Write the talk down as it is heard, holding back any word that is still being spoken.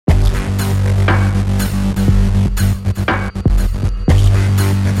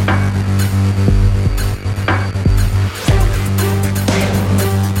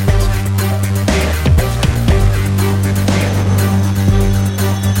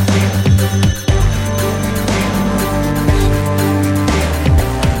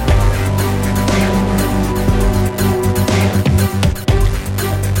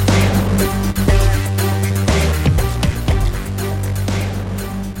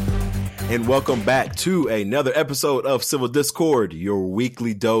and welcome back to another episode of Civil Discord, your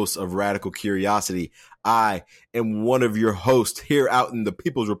weekly dose of radical curiosity. I am one of your hosts here out in the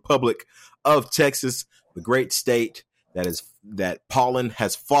People's Republic of Texas, the great state that pollen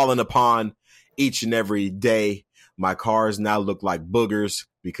has fallen upon each and every day. My cars now look like boogers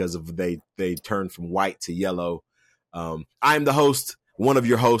because of they turned from white to yellow. I'm the host, one of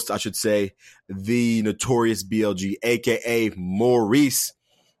your hosts, I should say, the notorious BLG, aka Maurice.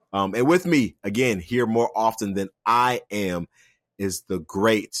 And with me, again, here more often than I am, is the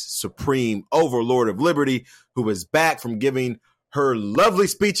great, supreme overlord of liberty, who is back from giving her lovely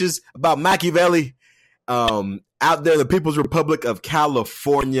speeches about Machiavelli out there in the People's Republic of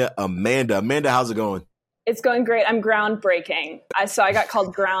California, Amanda. Amanda, how's it going? It's going great. I'm groundbreaking. I got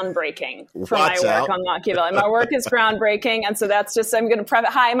called groundbreaking for my work on Machiavelli. My work is groundbreaking. And so that's just, I'm going to private.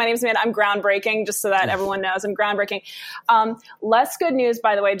 Hi, my name's Amanda. I'm groundbreaking, just so that everyone knows I'm groundbreaking. Less good news,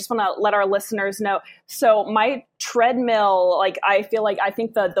 by the way. I just want to let our listeners know. So my treadmill, I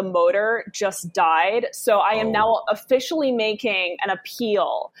think the motor just died. So I am now officially making an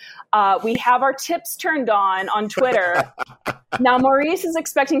appeal. We have our tips turned on Twitter. Now, Maurice is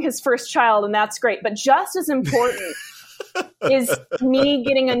expecting his first child, and that's great. But just as important is me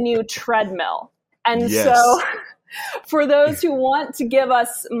getting a new treadmill. And so for those who want to give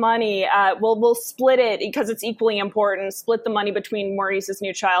us money, we'll split it because it's equally important. Split the money between Maurice's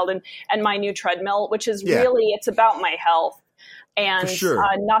new child and my new treadmill, which is really, it's about my health. And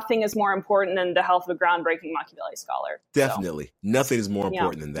nothing is more important than the health of a groundbreaking Machiavelli scholar. Definitely. So. Nothing is more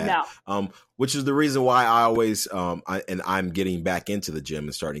important than that. No. Which is the reason why I always, I'm getting back into the gym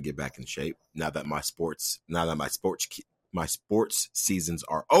and starting to get back in shape now that my sports seasons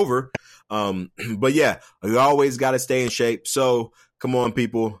are over. But yeah, you always got to stay in shape. So come on,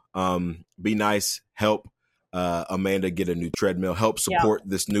 people, be nice, help Amanda get a new treadmill, help support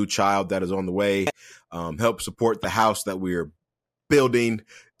this new child that is on the way, help support the house that we're building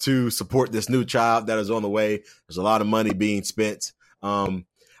to support this new child that is on the way. There's a lot of money being spent.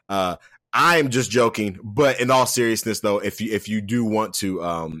 I'm just joking, but in all seriousness, though, if you do want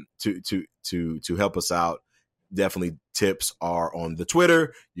to help us out, definitely tips are on the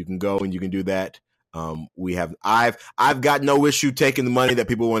Twitter. You can go and you can do that. I've got no issue taking the money that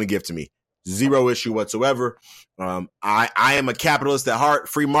people want to give to me. Zero issue whatsoever. I am a capitalist at heart,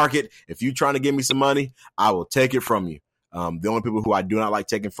 free market. If you're trying to give me some money, I will take it from you. The only people who I do not like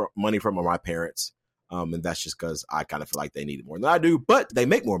taking money from are my parents. And that's just because I kind of feel like they need it more than I do, but they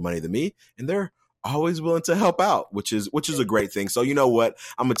make more money than me and they're always willing to help out, which is a great thing. So you know what?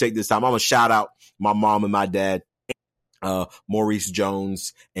 I'm going to take this time. I'm going to shout out my mom and my dad, Maurice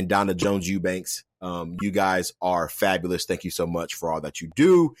Jones and Donna Jones Eubanks. You guys are fabulous. Thank you so much for all that you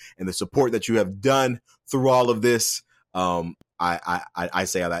do and the support that you have done through all of this. I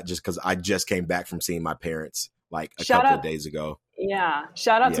say all that just because I just came back from seeing my parents like a couple of days ago. Yeah.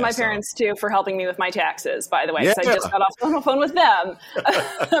 Shout out to my parents too for helping me with my taxes, by the way, because I just got off the phone with them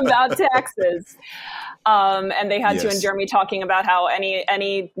about taxes. And they had to endure me talking about how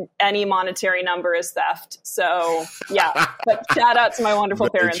any monetary number is theft. So yeah, but shout out to my wonderful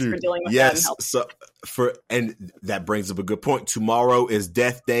parents for dealing with that and helping. And that brings up a good point. Tomorrow is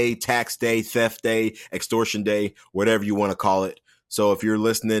death day, tax day, theft day, extortion day, whatever you want to call it. So if you're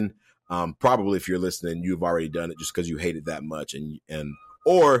listening, probably if you're listening, you've already done it just because you hate it that much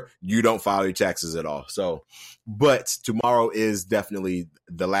or you don't file your taxes at all. So, but tomorrow is definitely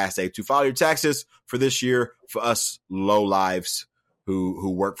the last day to file your taxes for this year for us low lives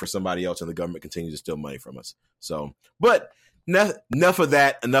who work for somebody else and the government continues to steal money from us. So, but enough of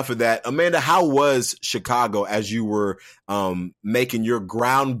that. Amanda, how was Chicago as you were making your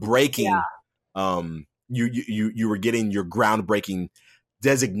groundbreaking? You were getting your groundbreaking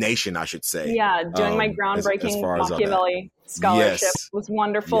designation, I should say. Yeah, doing my groundbreaking Machiavelli scholarship was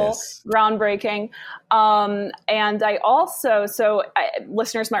wonderful, groundbreaking. And I also,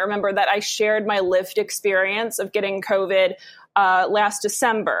 listeners might remember that I shared my lived experience of getting COVID last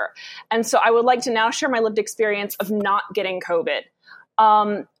December. And so I would like to now share my lived experience of not getting COVID.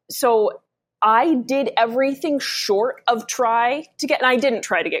 So I did everything short of and I didn't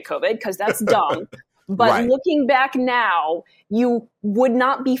try to get COVID because that's dumb. But looking back now, you would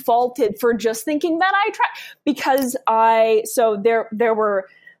not be faulted for just thinking that I tried because there were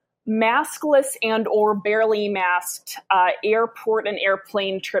maskless and or barely masked airport and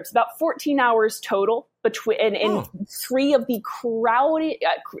airplane trips, about 14 hours total in three of the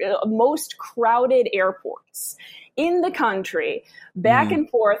most crowded airports in the country, back and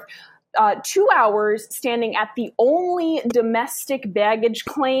forth. 2 hours standing at the only domestic baggage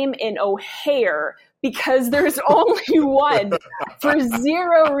claim in O'Hare because there's only one for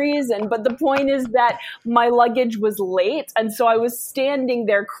zero reason. But the point is that my luggage was late. And so I was standing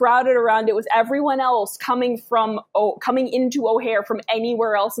there crowded around it with everyone else coming into O'Hare from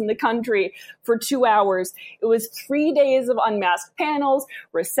anywhere else in the country for 2 hours. It was 3 days of unmasked panels,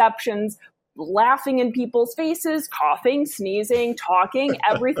 receptions, laughing in people's faces, coughing, sneezing, talking,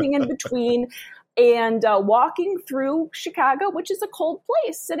 everything in between. And walking through Chicago, which is a cold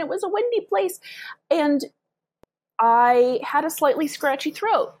place, and it was a windy place. And I had a slightly scratchy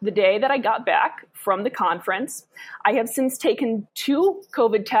throat the day that I got back from the conference. I have since taken 2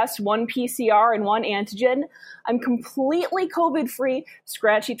 COVID tests, 1 PCR and 1 antigen. I'm completely COVID-free.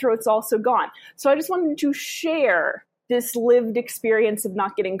 Scratchy throat's also gone. So I just wanted to share this lived experience of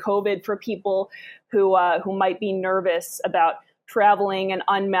not getting COVID for people who might be nervous about traveling and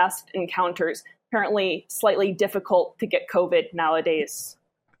unmasked encounters. Apparently slightly difficult to get COVID nowadays.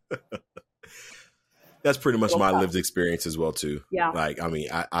 That's pretty much my lived experience as well too. Yeah. Like, I mean,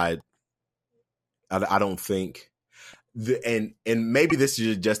 I don't think and maybe this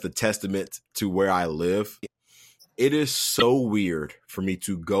is just a testament to where I live. It is so weird for me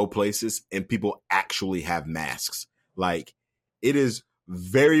to go places and people actually have masks. Like, it is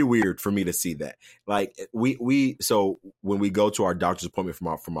very weird for me to see that. Like, so when we go to our doctor's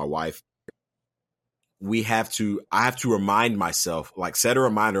appointment for my wife, I have to remind myself, like, set a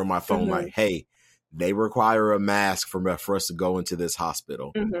reminder on my phone, like, hey, they require a mask for us to go into this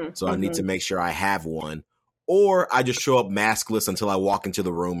hospital. So I need to make sure I have one, or I just show up maskless until I walk into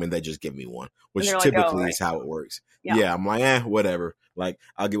the room and they just give me one, which typically is how it works. Yeah. I'm like, whatever. Like,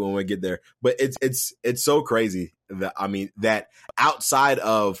 I'll get one when I get there. But it's so crazy that, I mean, that outside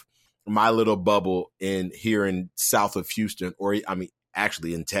of my little bubble here in south of Houston, or I mean,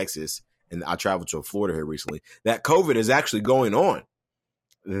 actually in Texas, and I traveled to Florida here recently, that COVID is actually going on,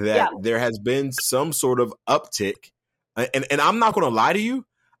 that there has been some sort of uptick. And I'm not going to lie to you.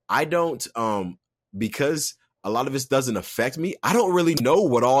 I don't, because a lot of this doesn't affect me. I don't really know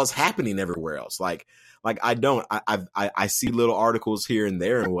what all is happening everywhere else. Like I don't, I see little articles here and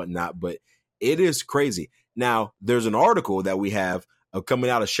there and whatnot, but it is crazy. Now, there's an article that we have coming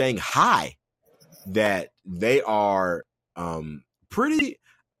out of Shanghai that they are pretty,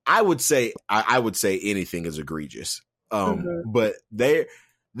 I would say anything is egregious. But they're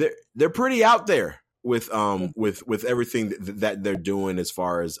pretty out there with everything that they're doing as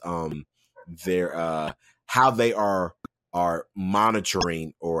far as their how they are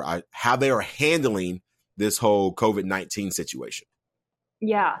monitoring or how they are handling this whole COVID-19 situation.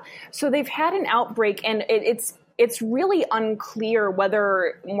 Yeah. So they've had an outbreak, and it's really unclear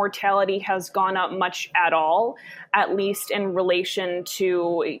whether mortality has gone up much at all, at least in relation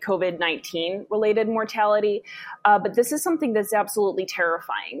to COVID-19 related mortality. But this is something that's absolutely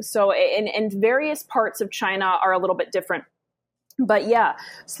terrifying. So in various parts of China are a little bit different. But yeah,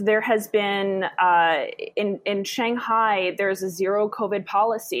 so there has been, in Shanghai, there's a zero COVID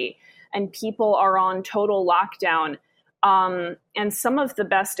policy, and people are on total lockdown. And some of the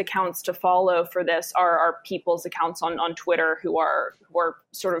best accounts to follow for this are people's accounts on Twitter who are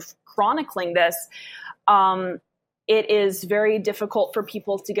sort of chronicling this. It is very difficult for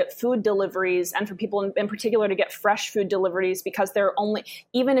people to get food deliveries, and for people in particular to get fresh food deliveries, because they're only,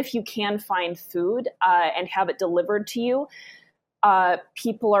 even if you can find food and have it delivered to you,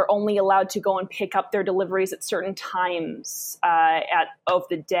 people are only allowed to go and pick up their deliveries at certain times of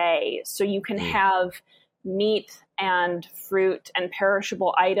the day. So you can have meat and fruit and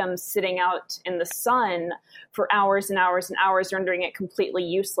perishable items sitting out in the sun for hours and hours and hours, rendering it completely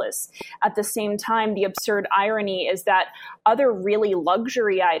useless. At the same time, the absurd irony is that other really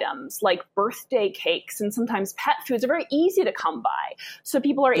luxury items like birthday cakes and sometimes pet foods are very easy to come by. So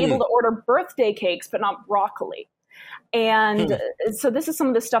people are able to order birthday cakes, but not broccoli. And so this is some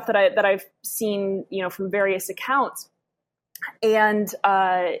of the stuff that I've seen, from various accounts. And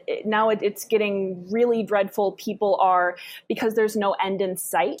now it's getting really dreadful. People are, because there's no end in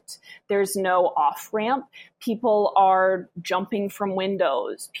sight, there's no off ramp. People are jumping from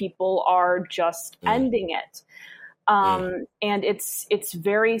windows. People are just ending it. And it's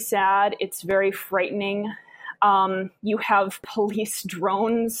very sad. It's very frightening. You have police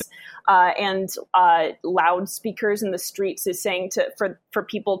drones and loudspeakers in the streets is saying for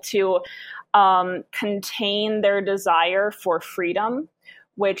people to contain their desire for freedom,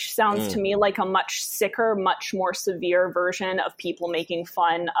 which sounds to me like a much sicker, much more severe version of people making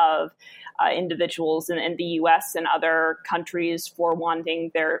fun of individuals in the U.S. and other countries for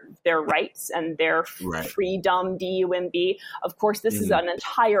wanting their rights and their freedom, DUMB. Of course, this is an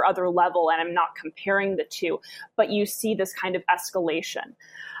entire other level, and I'm not comparing the two, but you see this kind of escalation.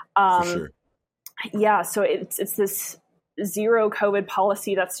 For sure. Yeah, so it's this zero COVID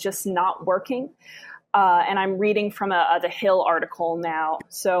policy that's just not working. And I'm reading from the Hill article now.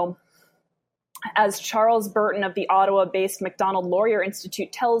 So as Charles Burton of the Ottawa-based Macdonald Laurier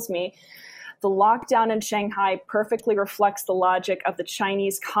Institute tells me, the lockdown in Shanghai perfectly reflects the logic of the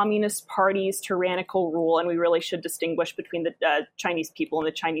Chinese Communist Party's tyrannical rule. And we really should distinguish between the Chinese people and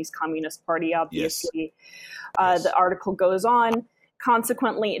the Chinese Communist Party, obviously. Yes. The article goes on.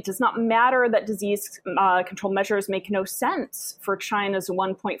 Consequently, it does not matter that disease control measures make no sense for China's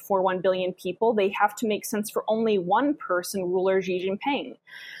 1.41 billion people. They have to make sense for only one person, ruler Xi Jinping.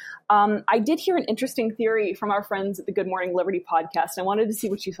 I did hear an interesting theory from our friends at the Good Morning Liberty podcast. I wanted to see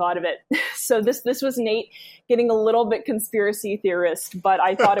what you thought of it. So this was Nate getting a little bit conspiracy theorist, but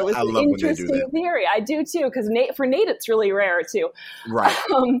I thought it was an interesting theory. I do too, because for Nate, it's really rare too. Right.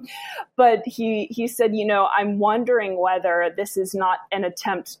 But he said, I'm wondering whether this is not an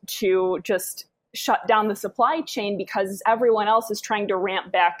attempt to just shut down the supply chain because everyone else is trying to ramp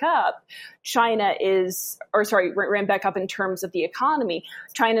back up. Ramp back up in terms of the economy.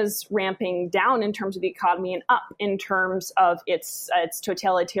 China's ramping down in terms of the economy and up in terms of its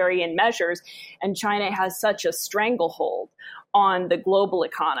totalitarian measures. And China has such a stranglehold on the global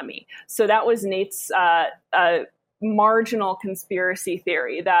economy. So that was Nate's marginal conspiracy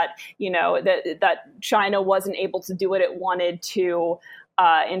theory that, that China wasn't able to do what it wanted to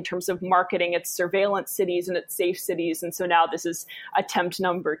in terms of marketing its surveillance cities and its safe cities. And so now this is attempt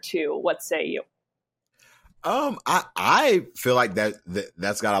number 2. What say you? I feel like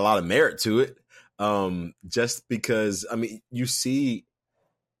that's got a lot of merit to it. Just because, you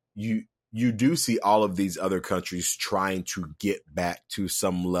do see all of these other countries trying to get back to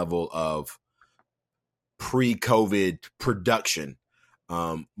some level of pre-COVID production.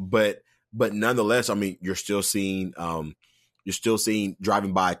 But nonetheless, you're still seeing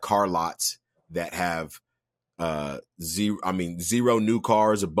driving by car lots that have zero new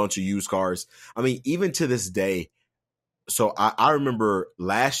cars, a bunch of used cars. Even to this day. So I remember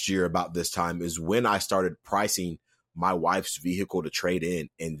last year about this time is when I started pricing my wife's vehicle to trade in.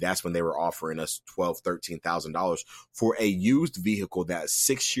 And that's when they were offering us $12,000, $13,000 for a used vehicle that's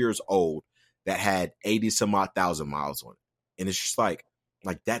 6 years old that had 80 some odd thousand miles on it. And it's just like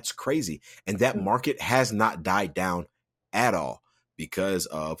that's crazy. And that market has not died down at all because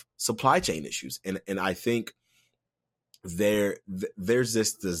of supply chain issues. And I think there's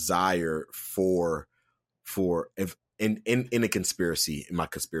this desire for if in a conspiracy, in my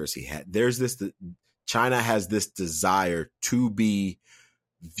conspiracy hat, China has this desire to be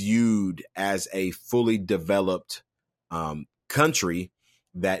viewed as a fully developed country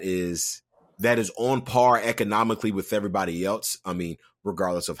that is on par economically with everybody else.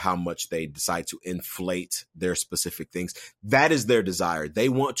 Regardless of how much they decide to inflate their specific things, that is their desire. They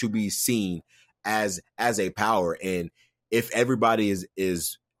want to be seen as a power. And if everybody is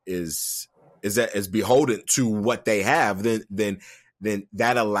beholden to what they have, then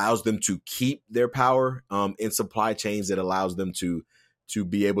that allows them to keep their power in supply chains. It allows them to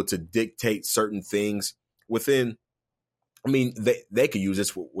be able to dictate certain things within. They could use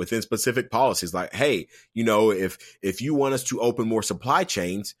this within specific policies like, hey, if you want us to open more supply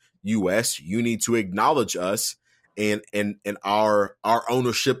chains, U.S., you need to acknowledge us and our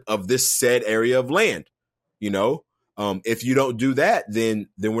ownership of this said area of land. If you don't do that, then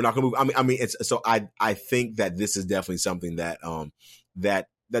we're not going to move. I think that this is definitely something that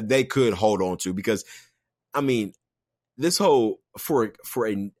they could hold on to because, this whole for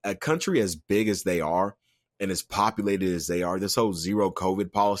a country as big as they are, and as populated as they are, this whole zero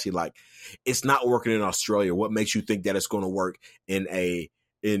COVID policy, it's not working in Australia. What makes you think that it's going to work in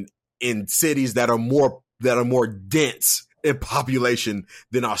cities that are more dense in population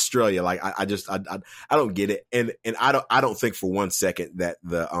than Australia? I don't get it. And I don't think for one second that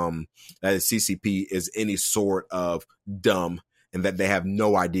the CCP is any sort of dumb and that they have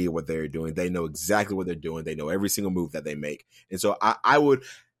no idea what they're doing. They know exactly what they're doing. They know every single move that they make. And so I would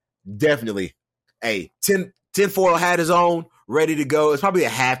definitely, tinfoil hat is on, ready to go. It's probably a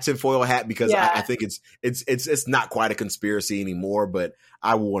half tinfoil hat because I think it's not quite a conspiracy anymore, but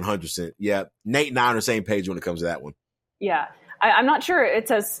I will 100%. Yeah. Nate and I are on the same page when it comes to that one. Yeah. I'm not sure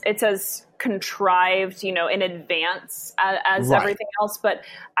it's as contrived, in advance as right. Everything else. But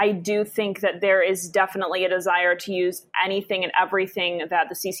I do think that there is definitely a desire to use anything and everything that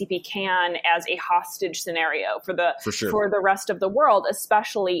the CCP can as a hostage scenario for the rest of the world,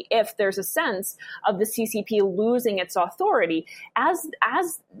 especially if there's a sense of the CCP losing its authority as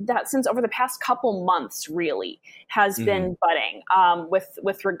that sense over the past couple months really has been budding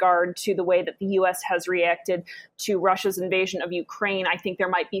with regard to the way that the U.S. has reacted to Russia's invasion of Ukraine. I think there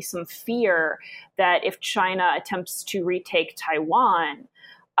might be some fear clear that if China attempts to retake Taiwan,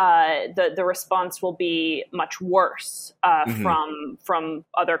 the response will be much worse from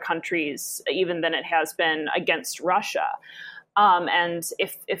other countries, even than it has been against Russia. And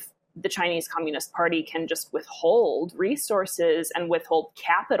if the Chinese Communist Party can just withhold resources and withhold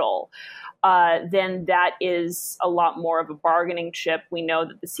capital, then that is a lot more of a bargaining chip. We know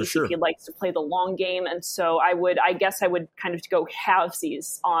that the CCP likes to play the long game. And so I guess I would kind of go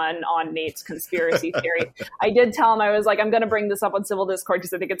halvesies on Nate's conspiracy theory. I did tell him, I was like, I'm going to bring this up on Civil Discord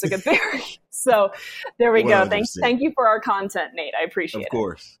because I think it's a good theory. So there we go. Thank you for our content, Nate. I appreciate it. Of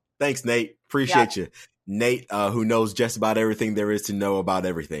course. Thanks, Nate. Appreciate you. Nate, who knows just about everything there is to know about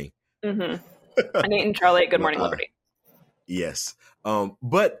everything. Nate and Charlie at Good Morning Liberty. Yes.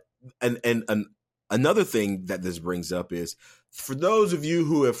 But another thing that this brings up is, for those of you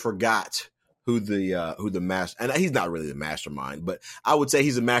who have forgot who the master, and he's not really the mastermind, but I would say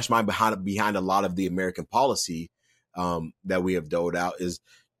he's a mastermind behind a lot of the American policy that we have doled out, is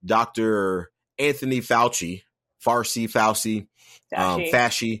Dr. Anthony Fauci,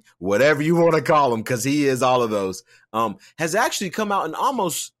 Fauci, whatever you want to call him, because he is all of those, has actually come out and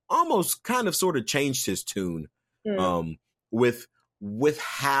almost kind of sort of changed his tune with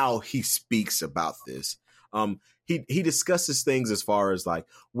how he speaks about this. He discusses things as far as like,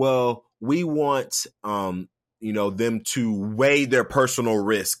 well, we want them to weigh their personal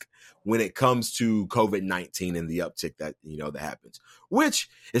risk when it comes to COVID-19 and the uptick that that happens, which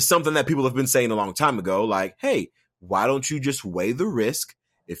is something that people have been saying a long time ago. Like, hey, why don't you just weigh the risk?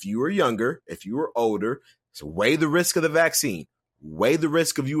 If you were younger, if you were older, so weigh the risk of the vaccine, weigh the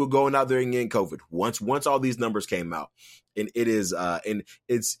risk of you going out there and getting COVID. Once all these numbers came out, and it is and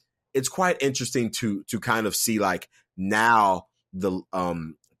it's quite interesting to kind of see, like, now the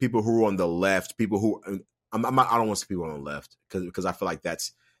people who are on the left, people who I don't want to say people on the left because I feel like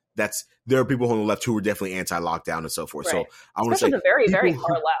that's there are people on the left who are definitely anti-lockdown and so forth. Right. So I want to say the very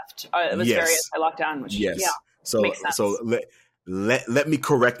far left. It was very anti-lockdown, which makes sense. So let me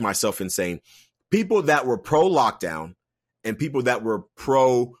correct myself in saying people that were pro-lockdown and people that were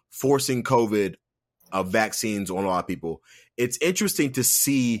pro forcing COVID vaccines on a lot of people. It's interesting to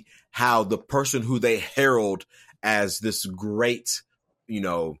see how the person who they herald as this great,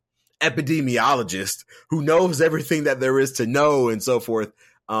 epidemiologist who knows everything that there is to know and so forth,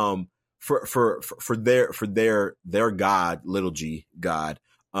 for their God, little g God,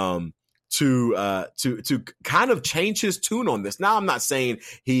 to kind of change his tune on this. Now, I'm not saying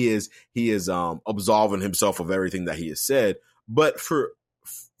he is absolving himself of everything that he has said, but for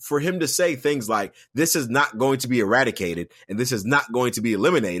him to say things like, this is not going to be eradicated and this is not going to be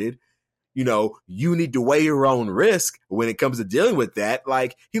eliminated, you need to weigh your own risk when it comes to dealing with that.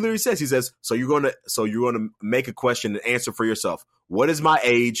 Like he literally says, so you're going to make a question and answer for yourself. What is my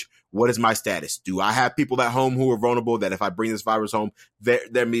age? What is my status? Do I have people at home who are vulnerable that if I bring this virus home,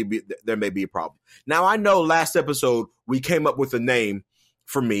 there may be a problem? Now, I know last episode we came up with a name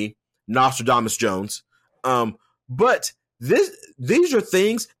for me, Nostradamus Jones. But these are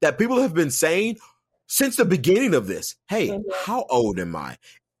things that people have been saying since the beginning of this. Hey, how old am I?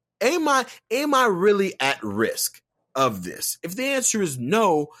 Am I really at risk of this? If the answer is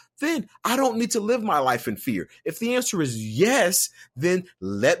no, then I don't need to live my life in fear. If the answer is yes, then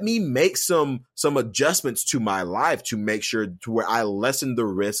let me make some adjustments to my life to make sure to where I lessen the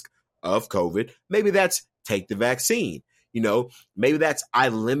risk of COVID. Maybe that's take the vaccine. Maybe that's I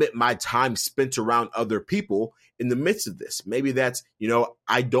limit my time spent around other people in the midst of this. Maybe that's,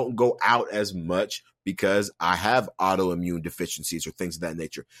 I don't go out as much because I have autoimmune deficiencies or things of that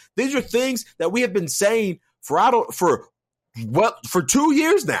nature. These are things that we have been saying for 2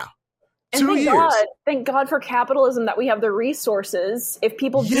 years now. And thank God for capitalism that we have the resources. If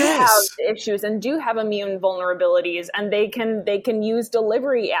people do have issues and do have immune vulnerabilities, and they can use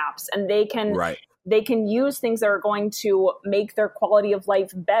delivery apps, and they can use things that are going to make their quality of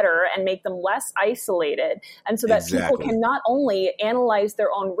life better and make them less isolated. And so that people can not only analyze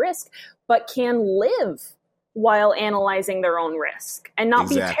their own risk, but can live while analyzing their own risk and not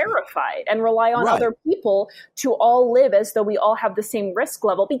be terrified and rely on other people to all live as though we all have the same risk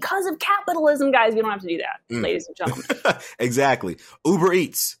level because of capitalism, guys. We don't have to do that, ladies and gentlemen. Exactly. Uber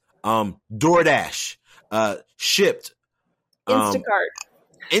Eats, DoorDash, Shipt,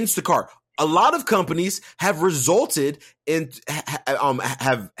 Instacart. A lot of companies have resulted in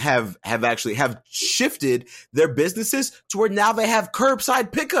have shifted their businesses to where now they have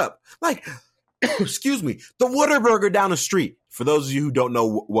curbside pickup. Like, excuse me, the Whataburger down the street. For those of you who don't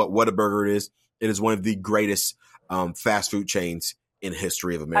know what Whataburger is, it is one of the greatest fast food chains in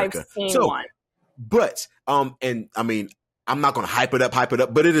history of America. I've seen one. But and I mean, I'm not going to hype it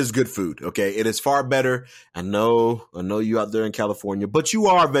up, but it is good food. Okay. It is far better. I know you out there in California, but you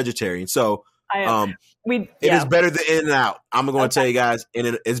are a vegetarian. So, it is better than In-N-Out. I'm going to tell you guys,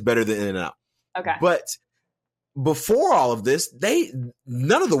 it's better than In-N-Out. Okay. But before all of this,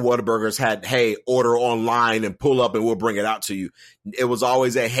 none of the Whataburgers had, hey, order online and pull up and we'll bring it out to you. It was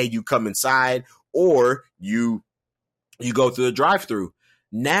always hey, you come inside or you go through the drive-through.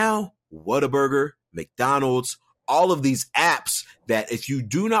 Now, Whataburger, McDonald's, all of these apps that if you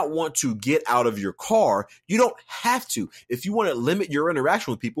do not want to get out of your car, you don't have to. If you want to limit your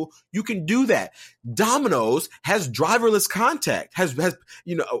interaction with people, you can do that. Domino's has driverless contact, driverless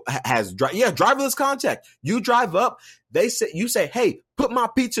contact. You drive up, you say, hey, put my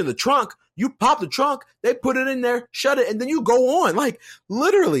pizza in the trunk. You pop the trunk, they put it in there, shut it, and then you go on. Like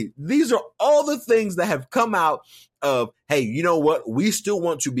literally, these are all the things that have come out of, hey, you know what? We still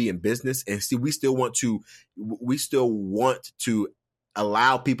want to be in business and see, we still want to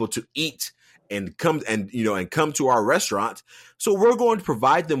allow people to eat and come to our restaurant. So we're going to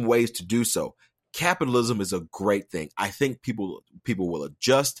provide them ways to do so. Capitalism is a great thing. I think people will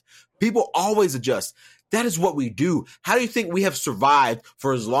adjust. People always adjust. That is what we do. How do you think we have survived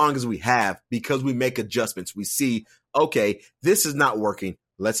for as long as we have? Because we make adjustments. We see, okay, this is not working.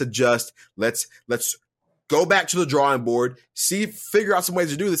 Let's adjust. Let's go back to the drawing board, figure out some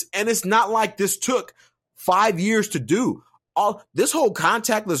ways to do this. And it's not like this took 5 years to do. This whole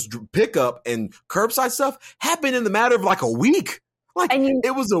contactless pickup and curbside stuff happened in the matter of like a week.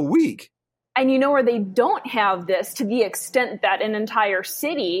 It was a week. And where they don't have this to the extent that an entire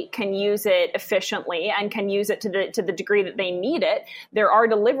city can use it efficiently and can use it to the degree that they need it. There are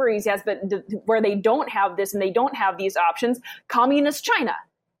deliveries, yes, but where they don't have this and they don't have these options, communist China,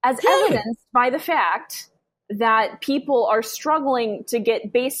 as evidenced by the fact that people are struggling to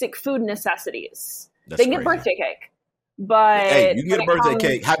get basic food necessities. They can get birthday cake, but hey, you can get a birthday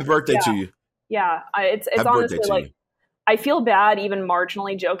cake. Happy birthday to you. Yeah, it's honestly like, I feel bad even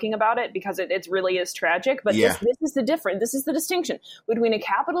marginally joking about it because it really is tragic. But this is the difference. This is the distinction between a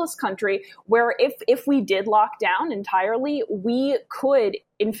capitalist country where if we did lock down entirely, we could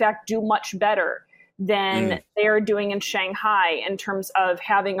in fact do much better than they are doing in Shanghai in terms of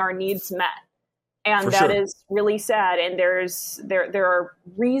having our needs met. And that is really sad. And there are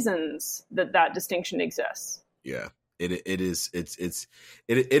reasons that distinction exists. Yeah. It is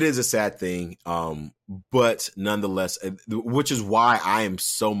a sad thing, but nonetheless, which is why I am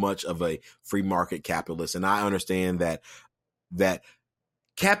so much of a free market capitalist, and I understand that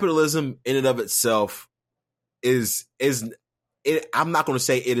capitalism in and of itself is I'm not going to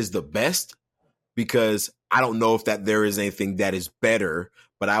say it is the best because I don't know if that there is anything that is better,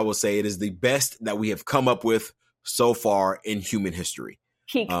 but I will say it is the best that we have come up with so far in human history.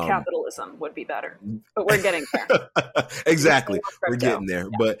 Peak capitalism would be better, but we're getting there. Exactly. We're getting there.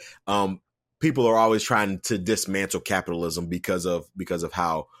 Yeah. But people are always trying to dismantle capitalism because of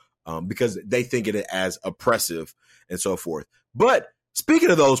how because they think it as oppressive and so forth. But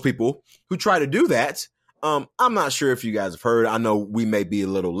speaking of those people who try to do that, I'm not sure if you guys have heard. I know we may be a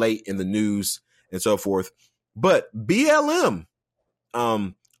little late in the news and so forth, but BLM,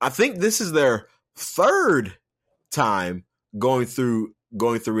 I think this is their third time going through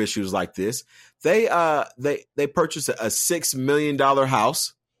issues like this. They purchased a $6 million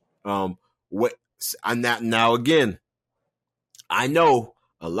house. Now again, I know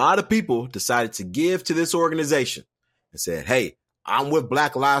a lot of people decided to give to this organization and said, hey, I'm with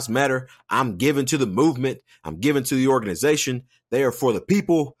Black Lives Matter. I'm giving to the movement. I'm giving to the organization. They are for the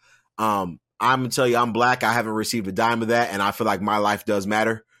people. I'm going to tell you, I'm Black. I haven't received a dime of that. And I feel like my life does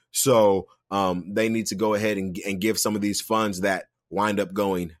matter. So they need to go ahead and give some of these funds that wind up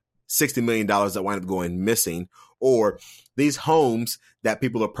going $60 million that wind up going missing, or these homes that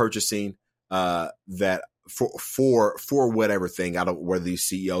people are purchasing that for whatever thing. I don't, whether these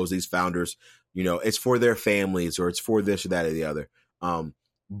CEOs, these founders, it's for their families or it's for this or that or the other.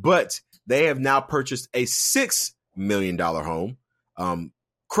 But they have now purchased a $6 million home.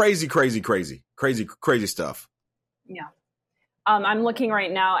 Crazy stuff. Yeah. I'm looking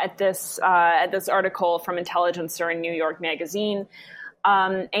right now at this article from Intelligencer in New York Magazine,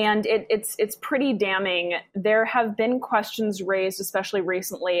 and it's pretty damning. There have been questions raised, especially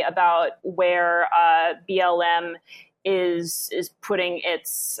recently, about where BLM is putting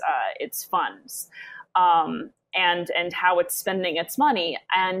its funds, and how it's spending its money.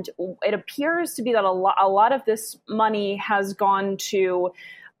 And it appears to be that a lot of this money has gone to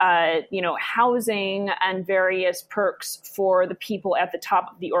housing and various perks for the people at the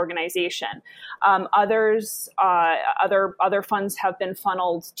top of the organization. Other funds have been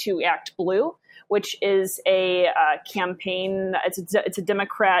funneled to Act Blue, which is a campaign. It's a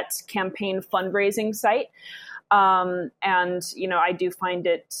Democrat campaign fundraising site. I do find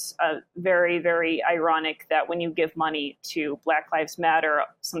it very, very ironic that when you give money to Black Lives Matter,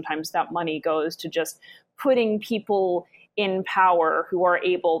 sometimes that money goes to just putting people in power who are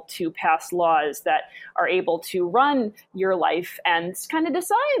able to pass laws that are able to run your life and kind of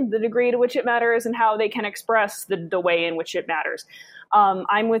decide the degree to which it matters and how they can express the way in which it matters.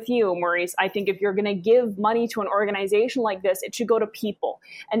 I'm with you, Maurice. I think if you're going to give money to an organization like this, it should go to people,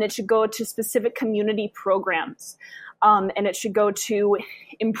 and it should go to specific community programs. And it should go to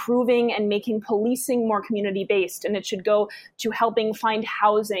improving and making policing more community-based. And it should go to helping find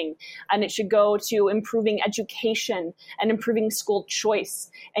housing. And it should go to improving education and improving school choice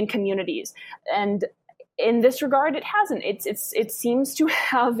and communities. And in this regard, it hasn't. It seems to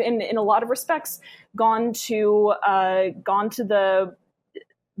have, in a lot of respects, gone to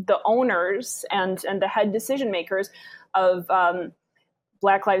the owners and the head decision makers of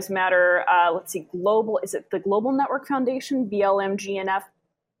Black Lives Matter, is it the Global Network Foundation, BLMGNF,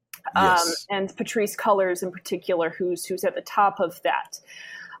 yes. And Patrisse Cullors in particular, who's at the top of that.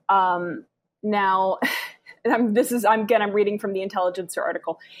 Now, I'm reading from the Intelligencer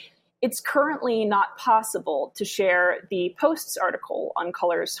article. It's currently not possible to share the Post's article on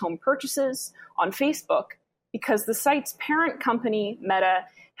Cullors' home purchases on Facebook because the site's parent company, Meta,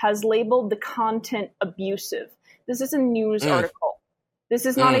 has labeled the content abusive. This is a news article. This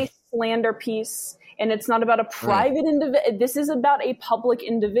is not a slander piece, and it's not about a private individual. This is about a public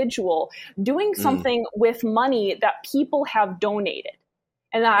individual doing something with money that people have donated.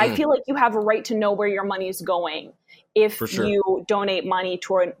 And I feel like you have a right to know where your money is going if you donate money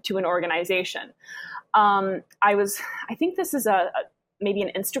to an organization. I think this is maybe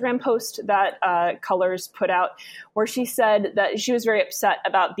an Instagram post that Cullors put out, where she said that she was very upset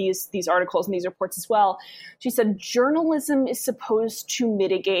about these articles and these reports as well. She said, journalism is supposed to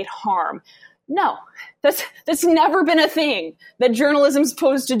mitigate harm. No, that's never been a thing that journalism is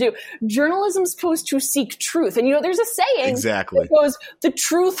supposed to do. Journalism is supposed to seek truth. And, there's a saying exactly that goes, the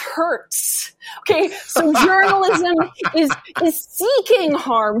truth hurts. Okay, so journalism is seeking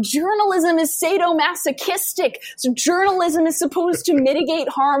harm. Journalism is sadomasochistic. So journalism is supposed to mitigate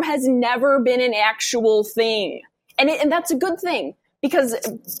harm has never been an actual thing. And that's a good thing, because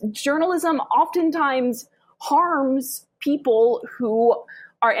journalism oftentimes harms people who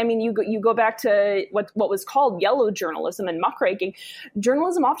are, you go back to what was called yellow journalism and muckraking.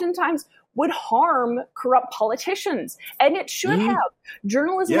 Journalism oftentimes would harm corrupt politicians, and it should have.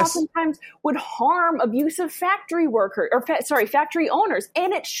 Journalism oftentimes would harm abusive factory workers, factory owners,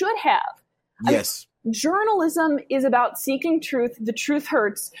 and it should have. Yes. Journalism is about seeking truth. The truth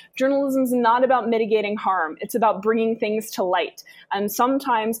hurts. Journalism is not about mitigating harm. It's about bringing things to light. And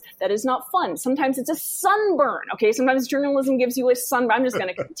sometimes that is not fun. Sometimes it's a sunburn. Okay. Sometimes journalism gives you a sunburn. I'm just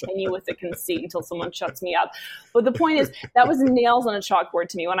going to continue with the conceit until someone shuts me up. But the point is, that was nails on a chalkboard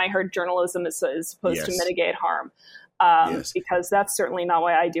to me when I heard journalism is supposed to mitigate harm. Because that's certainly not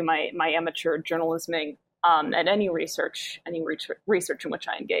why I do my amateur journalisming at any research in which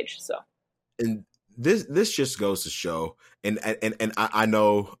I engage. So. And this just goes to show, and I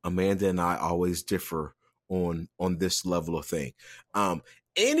know Amanda and I always differ on this level of thing.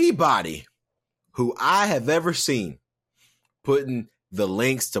 Anybody who I have ever seen putting the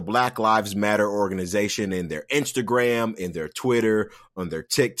links to Black Lives Matter organization in their Instagram, in their Twitter, on their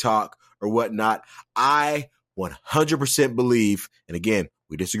TikTok or whatnot, I 100% believe, and again,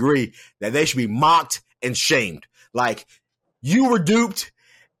 we disagree, that they should be mocked and shamed. Like, you were duped.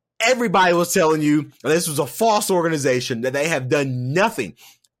 Everybody was telling you this was a false organization, that they have done nothing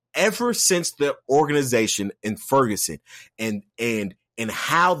ever since the organization in Ferguson and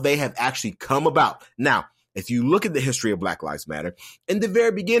how they have actually come about. Now, if you look at the history of Black Lives Matter, in the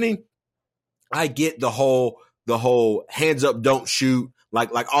very beginning, I get the whole hands up, don't shoot,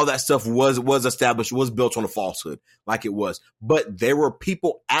 like all that stuff was established, was built on a falsehood, like it was. But there were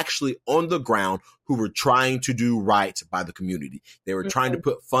people actually on the ground who were trying to do right by the community. They were trying to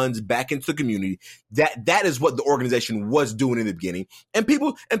put funds back into the community. That is what the organization was doing in the beginning. And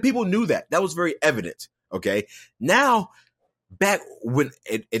people knew that. That was very evident. Okay. Now, back when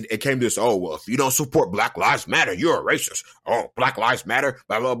it came to this, oh, well, if you don't support Black Lives Matter, you're a racist. Oh, Black Lives Matter,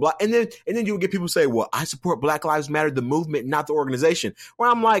 blah, blah, blah. And then you would get people say, well, I support Black Lives Matter, the movement, not the organization. Where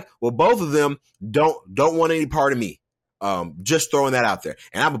I'm like, well, both of them don't want any part of me. Just throwing that out there.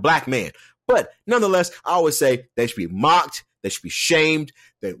 And I'm a black man. But nonetheless, I always say they should be mocked. They should be shamed.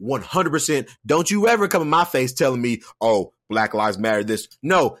 They 100%. Don't you ever come in my face telling me, oh, Black Lives Matter this.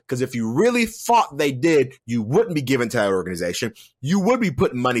 No, because if you really thought they did, you wouldn't be giving to that organization. You would be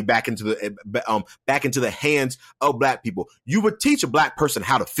putting money back into the hands of Black people. You would teach a Black person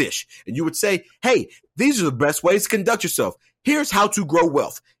how to fish, and you would say, hey, these are the best ways to conduct yourself. Here's how to grow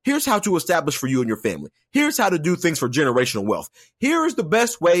wealth. Here's how to establish for you and your family. Here's how to do things for generational wealth. Here is the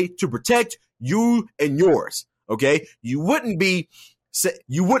best way to protect you and yours. Okay, you wouldn't be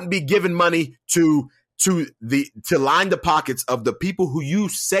giving money to line the pockets of the people who you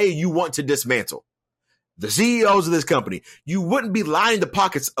say you want to dismantle. The CEOs of this company. You wouldn't be lining the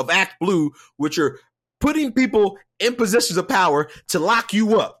pockets of Act Blue, which are putting people in positions of power to lock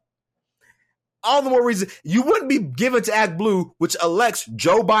you up. All the more reason you wouldn't be given to Act Blue, which elects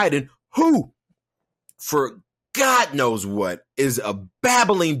Joe Biden, who, for God knows what, is a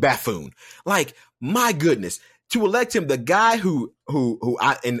babbling buffoon. Like, my goodness. To elect him, the guy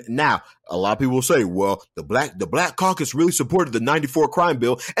and now a lot of people will say, well, the Black Caucus really supported the 94 crime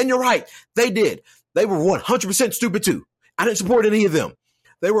bill. And you're right. They did. They were 100% stupid too. I didn't support any of them.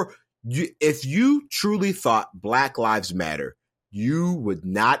 If you truly thought Black Lives Matter, you would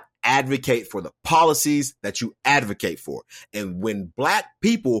not advocate for the policies that you advocate for. And when Black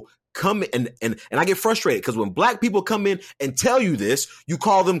people come in, and I get frustrated because when Black people come in and tell you this, you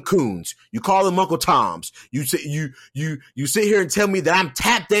call them coons, you call them Uncle Toms, you sit here and tell me that I'm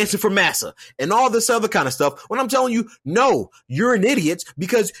tap dancing for massa and all this other kind of stuff. When I'm telling you, no, you're an idiot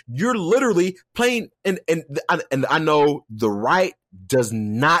because you're literally playing. And I know the right does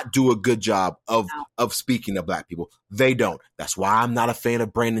not do a good job of speaking to Black people. They don't. That's why I'm not a fan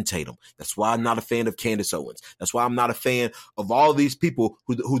of Brandon Tatum. That's why I'm not a fan of Candace Owens. That's why I'm not a fan of all these people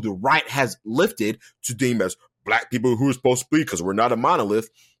who the right has lifted to deem as Black people who are supposed to be, because we're not a monolith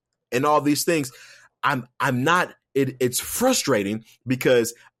and all these things. I'm not. It's frustrating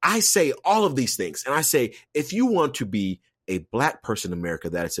because I say all of these things and I say, if you want to be a Black person in America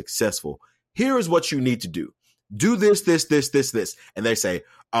that is successful, here is what you need to do. Do this. And they say,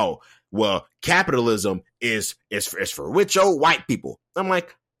 oh, well, capitalism is for rich old white people. I'm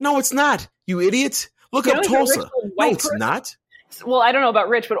like, no, it's not, you idiot. Look up Tulsa. No, it's not. Well, I don't know about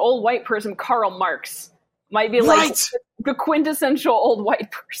rich, but old white person Karl Marx might be like the quintessential old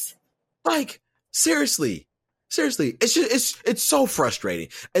white person. Like, seriously. It's just, it's so frustrating.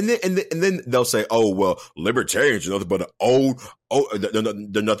 And then they'll say, oh, well, libertarians are nothing but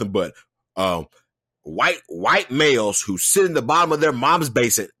they're nothing but white males who sit in the bottom of their mom's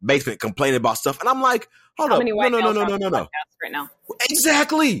basement complaining about stuff. And I'm like, hold up. No. Right now.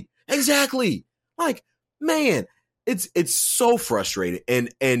 Exactly. Like, man, it's so frustrating.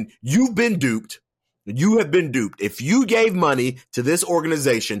 And you've been duped. You have been duped. If you gave money to this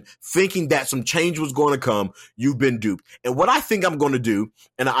organization thinking that some change was going to come, you've been duped. And what I think I'm going to do,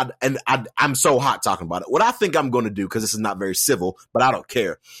 and I'm so hot talking about it. What I think I'm going to do, because this is not very civil, but I don't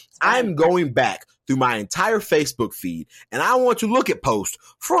care. I'm going back through my entire Facebook feed, and I want to look at posts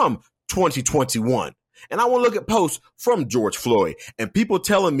from 2021. And I want to look at posts from George Floyd and people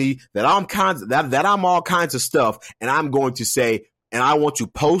telling me that I'm all kinds of stuff. And I'm going to say, and I want to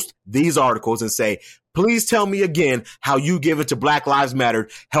post these articles and say, please tell me again how you giving to Black Lives Matter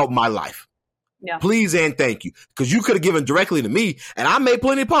helped my life. Yeah. Please and thank you. Because you could have given directly to me, and I made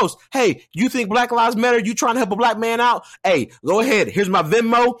plenty of posts. Hey, you think Black Lives Matter? You trying to help a Black man out? Hey, go ahead. Here's my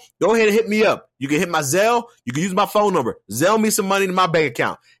Venmo. Go ahead and hit me up. You can hit my Zelle. You can use my phone number. Zelle me some money to my bank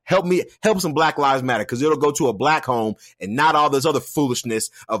account. Help some Black Lives Matter, because it'll go to a Black home and not all this other foolishness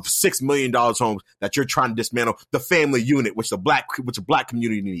of $6 million homes that you're trying to dismantle the family unit, which the Black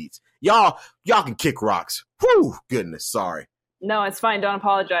community needs. Y'all can kick rocks. Whew, goodness, sorry. No, it's fine. Don't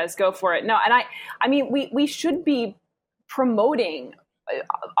apologize. Go for it. No, and I mean, we should be promoting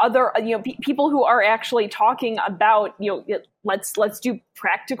other, people who are actually talking about, let's do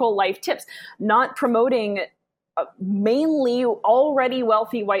practical life tips, not promoting mainly already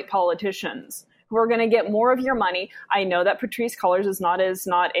wealthy white politicians who are going to get more of your money. I know that Patrisse Cullors is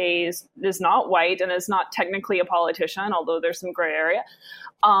not white and is not technically a politician, although there's some gray area.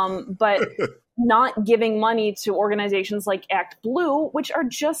 But not giving money to organizations like Act Blue, which are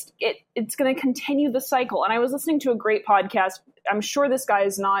just, it's going to continue the cycle. And I was listening to a great podcast. I'm sure this guy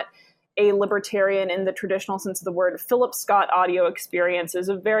is not a libertarian in the traditional sense of the word. Philip Scott Audio Experience is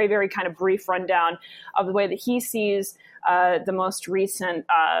a very, very kind of brief rundown of the way that he sees the most recent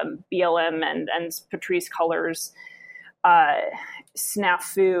BLM and Patrisse Cullors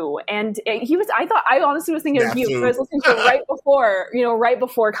snafu. And I honestly was thinking of you. I was listening to it right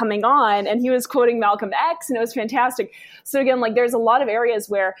before coming on, and he was quoting Malcolm X, and it was fantastic. So again, like, there's a lot of areas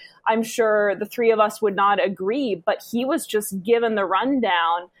where I'm sure the three of us would not agree, but he was just given the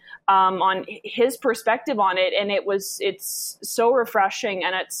rundown on his perspective on it. And it's so refreshing,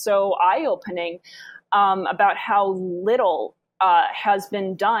 and it's so eye-opening about how little has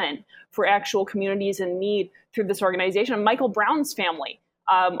been done for actual communities in need through this organization. And Michael Brown's family,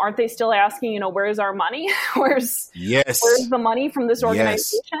 aren't they still asking, where's our money? Where's the money from this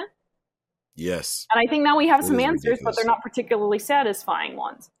organization? Yes. And I think now we have some answers, ridiculous, but they're not particularly satisfying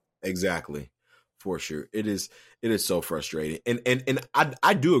ones. Exactly. For sure. It is so frustrating. And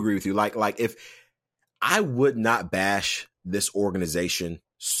I do agree with you. Like if I would not bash this organization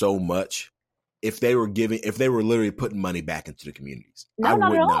so much if they were literally putting money back into the communities. No,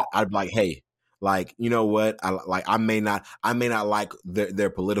 not at all. I'd be like, hey, like, you know what? I may not like their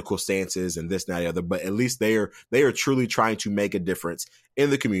political stances and this and that and the other, but at least they are truly trying to make a difference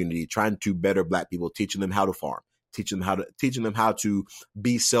in the community, trying to better Black people, teaching them how to farm, teaching them how to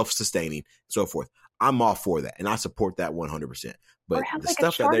be self-sustaining, so forth. I'm all for that, and I support that 100%. But the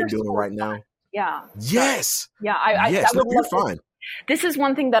stuff that they're doing right now, yes, I would you're fine. This is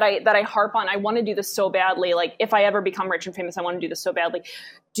one thing that I harp on. I want to do this so badly. Like, if I ever become rich and famous, I want to do this so badly.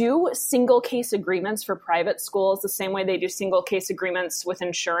 Do single case agreements for private schools the same way they do single case agreements with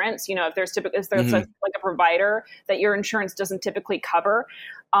insurance. If there's like a provider that your insurance doesn't typically cover,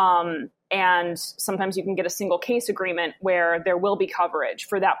 and sometimes you can get a single case agreement where there will be coverage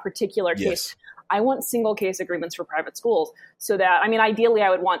for that particular case. Yes. I want single case agreements for private schools so that, ideally I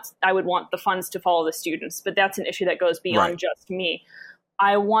would want the funds to follow the students, but that's an issue that goes beyond just me.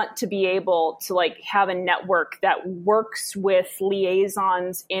 I want to be able to have a network that works with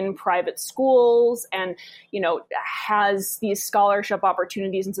liaisons in private schools and, has these scholarship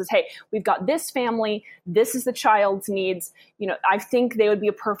opportunities and says, hey, we've got this family. This is the child's needs. I think they would be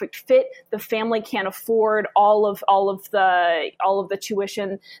a perfect fit. The family can't afford all of the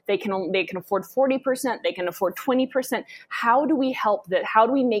tuition. They can afford 40%. They can afford 20%. How do we help that? How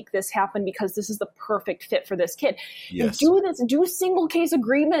do we make this happen? Because this is the perfect fit for this kid. Yes. Do single case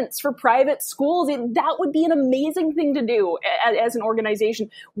agreements for private schools. That would be an amazing thing to do as an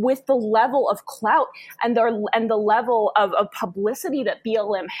organization with the level of clout and the level of publicity that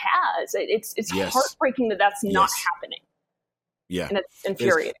BLM has. It's heartbreaking that that's not happening. Yeah. And it's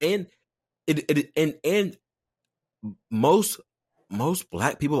infuriating. And most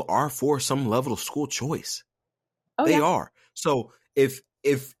Black people are for some level of school choice. They are. So if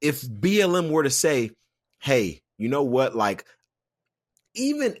BLM were to say, hey, you know what, like,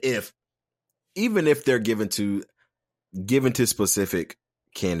 even if they're given to specific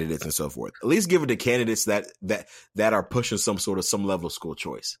candidates and so forth, at least give it to candidates that are pushing some level of school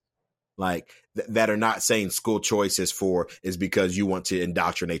choice, like that are not saying school choice is because you want to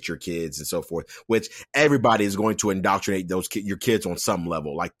indoctrinate your kids and so forth, which everybody is going to indoctrinate your kids on some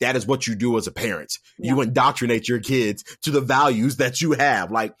level. Like, that is what you do as a parent. Yeah. You indoctrinate your kids to the values that you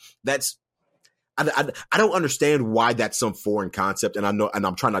have. Like, that's, I don't understand why that's some foreign concept. And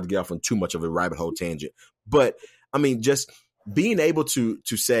I'm trying not to get off on too much of a rabbit hole tangent, but just being able to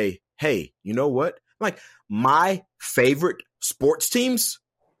say, hey, you know what? Like, my favorite sports teams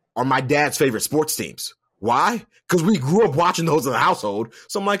are my dad's favorite sports teams. Why? Because we grew up watching those in the household.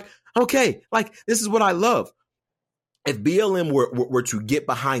 So I'm like, okay, like, this is what I love. If BLM were to get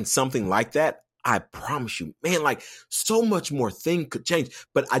behind something like that, I promise you, man, like, so much more thing could change.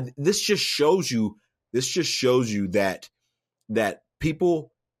 But this just shows you that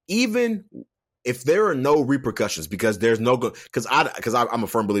people, even if there are no repercussions, because there's no because I'm a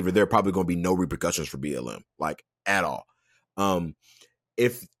firm believer there are probably going to be no repercussions for BLM, like, at all.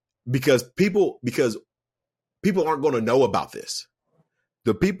 Because people aren't going to know about this.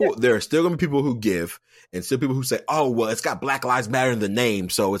 There are still going to be people who give, and still people who say, oh, well, it's got Black Lives Matter in the name,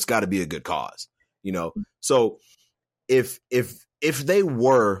 so it's got to be a good cause, So if they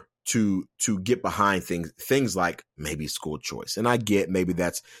were to get behind things like maybe school choice, and I get maybe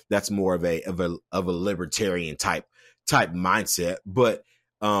that's more of a libertarian type mindset, but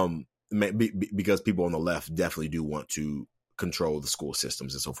because people on the left definitely do want to control the school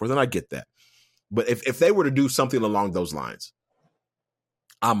systems and so forth, and I get that. But if they were to do something along those lines,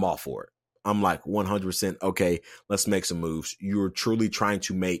 I'm all for it. I'm like 100%. Okay, let's make some moves. You're truly trying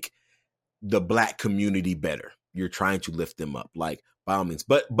to make the Black community better. You're trying to lift them up, like, by all means.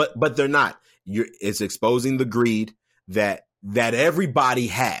 But they're not. It's exposing the greed that everybody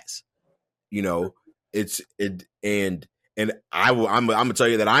has. And I'm gonna tell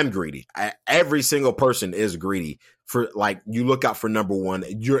you that I'm greedy. Every single person is greedy you look out for number one,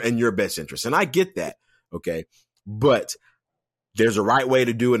 you're in your best interest. And I get that. Okay. But there's a right way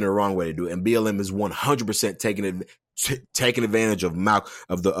to do it and a wrong way to do it. And BLM is 100% taking advantage of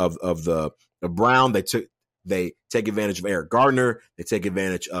the Brown. They take advantage of Eric Gardner. They take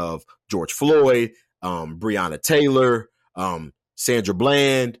advantage of George Floyd, Breonna Taylor, Sandra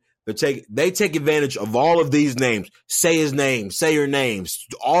Bland. They take advantage of all of these names. Say his name, say your names,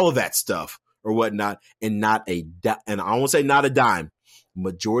 all of that stuff or whatnot, and and I won't say not a dime.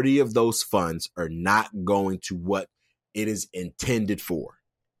 Majority of those funds are not going to what it is intended for,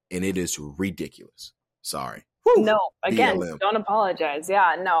 and it is ridiculous. Sorry. Whew. No, again, BLM. Don't apologize.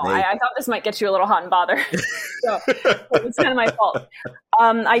 Yeah, no, I thought this might get you a little hot and bothered. So it's kind of my fault.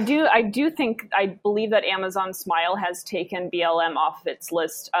 I believe that Amazon Smile has taken BLM off its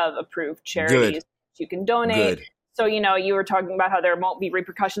list of approved charities you can donate. Good. So, you were talking about how there won't be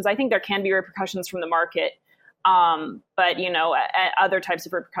repercussions. I think there can be repercussions from the market. But other types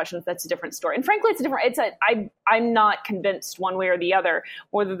of repercussions, that's a different story. And frankly, I'm not convinced one way or the other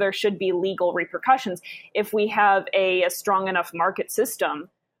whether there should be legal repercussions. If we have a strong enough market system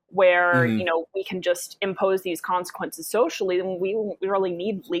where, we can just impose these consequences socially, then we really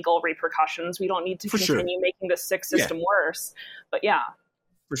need legal repercussions. We don't need to continue making the sick system worse. But yeah.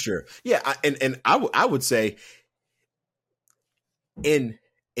 For sure. Yeah. And I would say in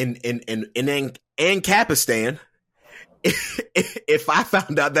Ancapistan, if I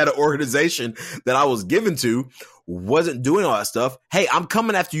found out that an organization that I was given to wasn't doing all that stuff, hey, I'm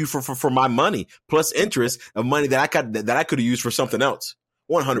coming after you for my money plus interest of money that I could have used for something else.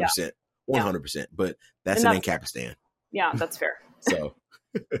 100%, 100%. But that's in Ancapistan. Yeah, that's fair. So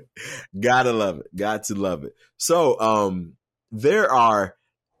gotta love it. Got to love it. So there are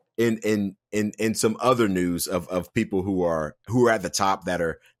in some other news of people who are at the top that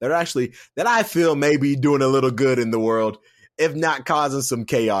I feel may be doing a little good in the world, if not causing some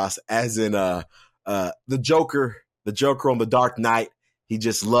chaos, as in the Joker on The Dark Knight. He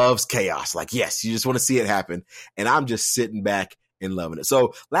just loves chaos. Like, yes, you just want to see it happen. And I'm just sitting back and loving it.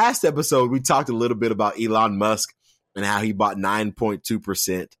 So last episode, we talked a little bit about Elon Musk and how he bought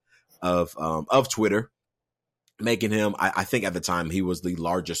 9.2% of Twitter, making him, I think at the time, he was the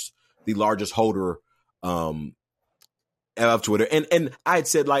largest holder of Twitter. And I had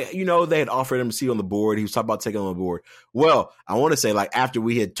said, they had offered him a seat on the board. He was talking about taking on the board. Well, I want to say, after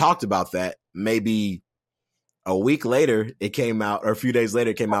we had talked about that, maybe a week later, it came out, or a few days later,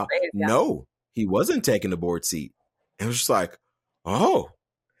 it came out, no, he wasn't taking the board seat. And it was just like, oh,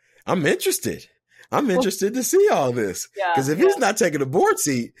 I'm interested. I'm interested to see all this. Because if he's not taking a board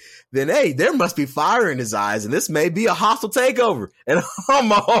seat, then, hey, there must be fire in his eyes, and this may be a hostile takeover. And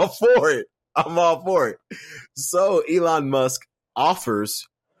I'm all for it. So Elon Musk offers,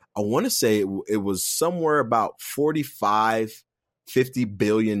 I want to say it was somewhere about $50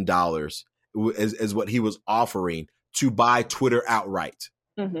 billion is what he was offering to buy Twitter outright,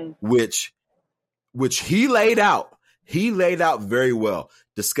 which he laid out. He laid out very well,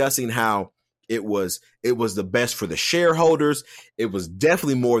 discussing how it was the best for the shareholders. It was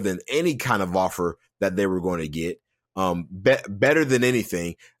definitely more than any kind of offer that they were going to get. Better than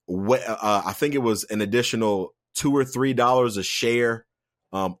anything. I think it was an additional $2 or $3 a share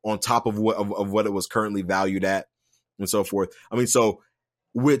on top of what it was currently valued at, and so forth. I mean, so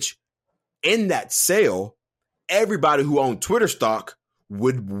which in that sale, everybody who owned Twitter stock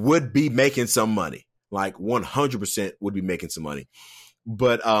would be making some money. Like 100% would be making some money.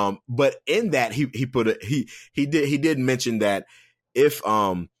 But in that he did mention that if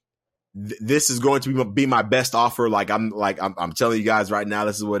this is going to be my best offer, I'm telling you guys right now,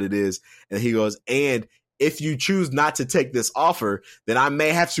 this is what it is. And he goes, and if you choose not to take this offer, then I may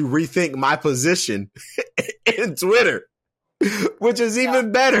have to rethink my position in Twitter, which is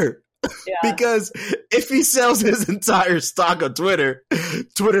even better. Yeah. Because if he sells his entire stock of Twitter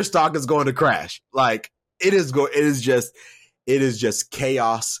stock is going to crash. Like it is just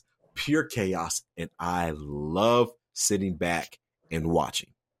chaos, pure chaos. And I love sitting back and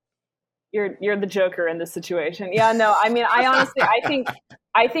watching. You're the Joker in this situation. Yeah, no, I mean, I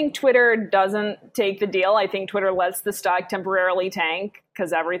think Twitter doesn't take the deal. I think Twitter lets the stock temporarily tank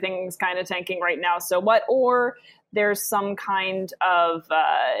because everything's kind of tanking right now. So what? Or there's some kind of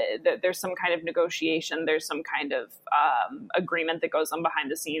negotiation. There's some kind of agreement that goes on behind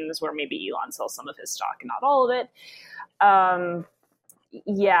the scenes where maybe Elon sells some of his stock and not all of it.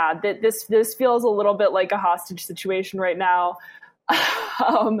 This feels a little bit like a hostage situation right now.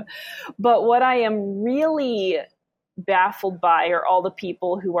 But what I am really baffled by are all the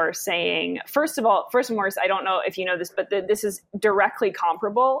people who are saying, first and foremost, I don't know if you know this, but this is directly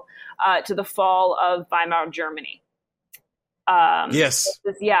comparable to the fall of Weimar Germany. Yes.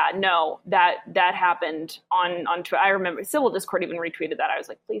 No, that happened on Twitter. I remember Civil Discord even retweeted that. I was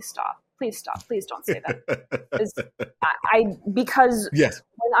like, please stop. Please don't say that. Because yes.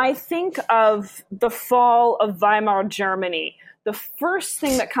 when I think of the fall of Weimar Germany, the first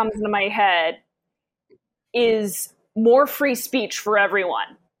thing that comes into my head is more free speech for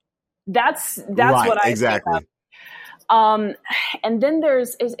everyone. That's right, what I think of. And then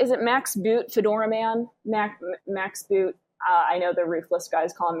there's, is it Max Boot, Fedora Man? Max Boot. I know the Ruthless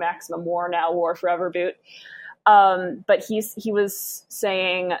guys call him Maximum War now, War Forever Boot. But he was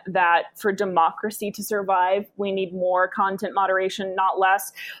saying that for democracy to survive, we need more content moderation, not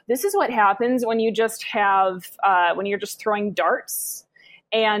less. This is what happens when you just have, when you're just throwing darts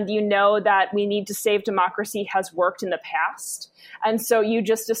and you know that we need to save democracy has worked in the past. And so you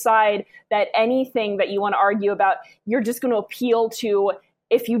just decide that anything that you want to argue about, you're just going to appeal to.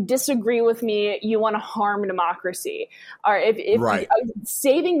 If you disagree with me, you want to harm democracy. Or if right.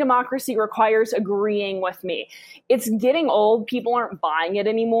 Saving democracy requires agreeing with me. It's getting old. People aren't buying it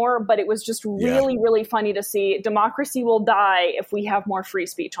anymore, but it was just really, really funny to see. Democracy will die if we have more free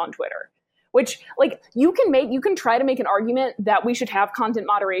speech on Twitter. Which, like, you can try to make an argument that we should have content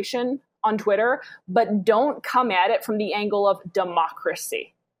moderation on Twitter, but don't come at it from the angle of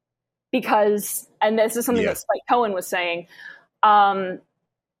democracy. Because, and this is something that Spike Cohen was saying, I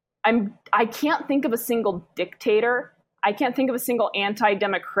can't think of a single dictator. I can't think of a single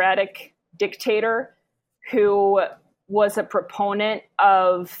anti-democratic dictator who was a proponent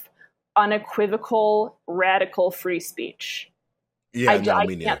of unequivocal, radical free speech. Yeah, I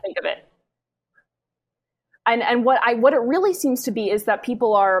can't think of it. And what it really seems to be is that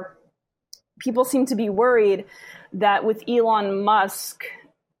people seem to be worried that with Elon Musk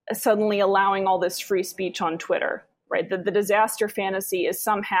suddenly allowing all this free speech on Twitter, right? The disaster fantasy is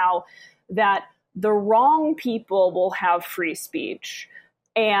somehow that the wrong people will have free speech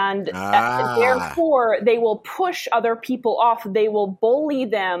and therefore they will push other people off. They will bully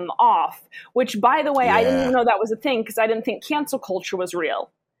them off, which, by the way, I didn't even know that was a thing because I didn't think cancel culture was real.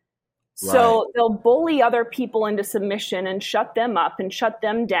 Right. So they'll bully other people into submission and shut them up and shut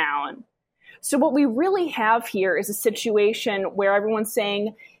them down. So what we really have here is a situation where everyone's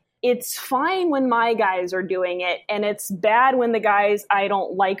saying, it's fine when my guys are doing it, and it's bad when the guys I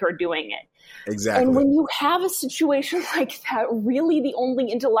don't like are doing it. Exactly. And when you have a situation like that, really the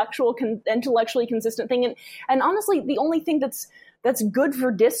only intellectually consistent thing, and honestly, the only thing that's good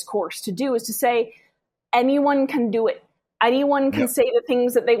for discourse to do is to say, anyone can do it. Anyone can say the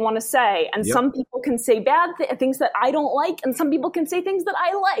things that they want to say. And some people can say bad things that I don't like, and some people can say things that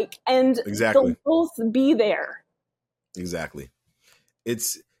I like. And they'll both be there. Exactly.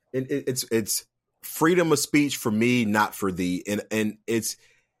 It's freedom of speech for me, not for thee. And it's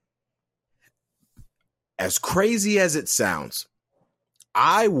as crazy as it sounds.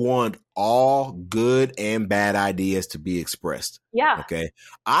 I want all good and bad ideas to be expressed. Yeah. Okay.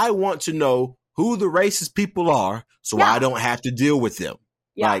 I want to know who the racist people are so I don't have to deal with them.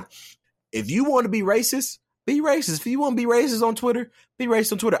 Yeah. Like, if you want to be racist, be racist. If you want to be racist on Twitter, be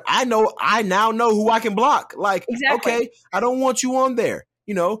racist on Twitter. I now know who I can block. Like, okay, I don't want you on there.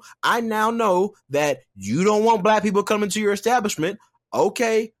 You know, I now know that you don't want black people coming to your establishment.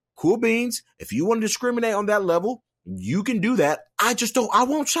 Okay, cool beans. If you want to discriminate on that level, you can do that. I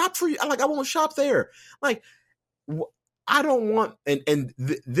won't shop for you. I won't shop there. Like, I don't want,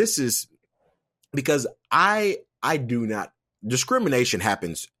 this is because I do not, discrimination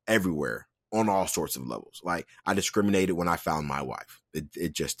happens everywhere on all sorts of levels. Like, I discriminated when I found my wife.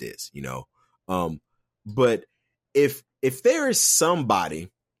 It just is, you know? But if there is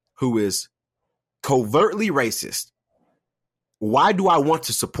somebody who is covertly racist, why do I want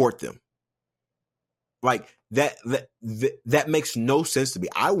to support them? Like, that makes no sense to me.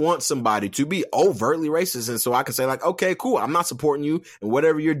 I want somebody to be overtly racist, and so I can say, like, okay, cool, I'm not supporting you and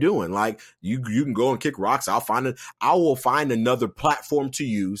whatever you're doing. Like, you can go and kick rocks. I will find another platform to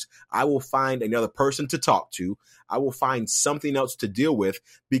use. I will find another person to talk to. I will find something else to deal with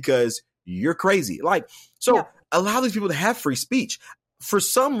because you're crazy. Like, so allow these people to have free speech. For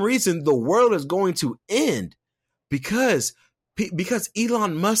some reason, the world is going to end because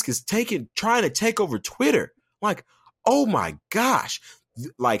Elon Musk is trying to take over Twitter. Like, oh my gosh,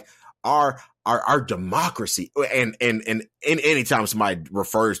 like our democracy, and anytime somebody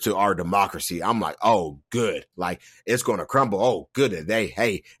refers to our democracy, I'm like, oh, good, like it's going to crumble. Oh, good,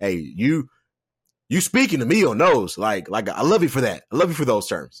 hey, you speaking to me on those, like I love you for that. I love you for those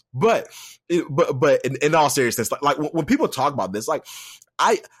terms. But in all seriousness, like when people talk about this, like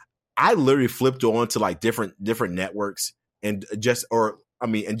I literally flipped on to like different networks and just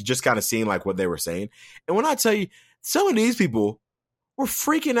kind of seeing like what they were saying. And when I tell you, some of these people were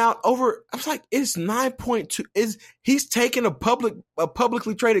freaking out over. I was like, it's 9.2. He's taking a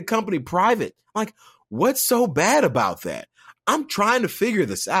publicly traded company private? Like, what's so bad about that? I'm trying to figure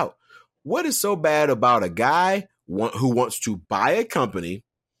this out. What is so bad about a guy who wants to buy a company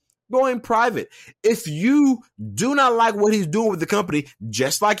going private? If you do not like what he's doing with the company,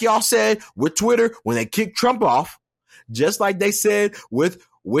 just like y'all said with Twitter when they kicked Trump off, just like they said with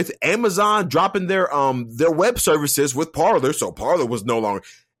Amazon dropping their web services with Parler, so Parler was no longer,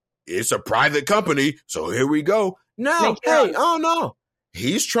 it's a private company, so here we go. No, hey, oh no,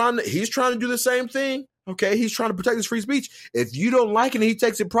 he's trying to do the same thing. Okay, he's trying to protect his free speech. If you don't like it and he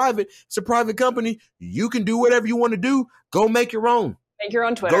takes it private, it's a private company. You can do whatever you want to do. Go make your own. Make your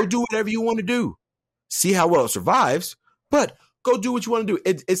own Twitter. Go do whatever you want to do. See how well it survives, but go do what you want to do.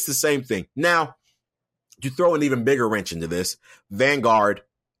 It's the same thing. Now, to throw an even bigger wrench into this, Vanguard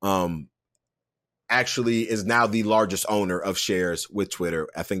actually is now the largest owner of shares with Twitter.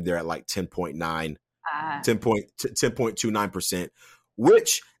 I think they're at like 10.29%,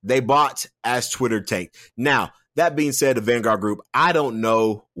 which they bought as Twitter tanked. Now, that being said, the Vanguard Group, I don't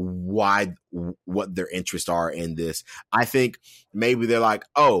know what their interests are in this. I think maybe they're like,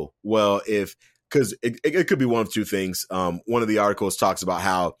 oh, well, because it could be one of two things. One of the articles talks about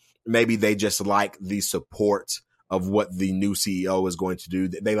how maybe they just like the support of what the new CEO is going to do.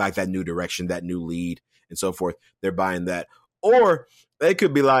 They like that new direction, that new lead, and so forth. They're buying that. Or they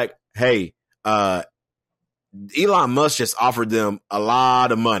could be like, hey, Elon Musk just offered them a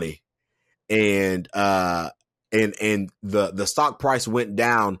lot of money, and the stock price went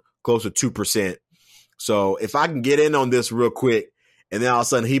down close to 2%. So if I can get in on this real quick, and then all of a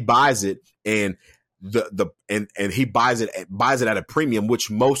sudden he buys it, and he buys it at a premium, which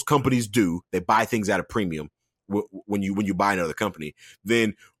most companies do. They buy things at a premium when you buy another company.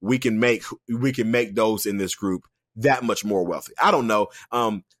 Then we can make those in this group that much more wealthy. I don't know.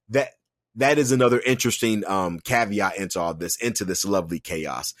 That is another interesting caveat into this lovely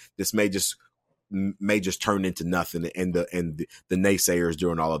chaos. This may just turn into nothing, and the naysayers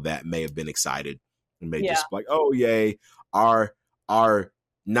during all of that may have been excited and may just like, oh yay, our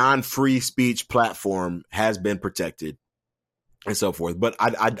non-free speech platform has been protected and so forth. But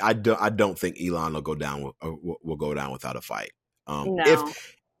I don't think Elon will go down without a fight. No.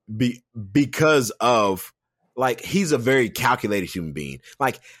 Because of, like, he's a very calculated human being.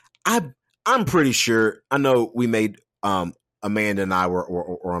 Like, I'm pretty sure, I know we made Amanda and I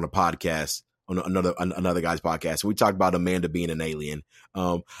were on a podcast, on another guy's podcast, and we talked about Amanda being an alien.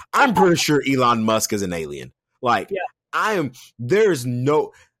 I'm pretty sure Elon Musk is an alien. Like, this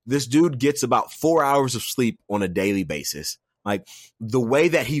dude gets about 4 hours of sleep on a daily basis. Like, the way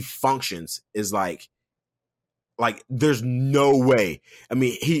that he functions is like there's no way. I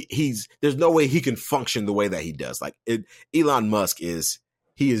mean, there's no way he can function the way that he does. Like, Elon Musk is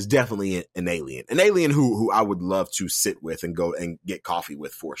definitely an alien who I would love to sit with and go and get coffee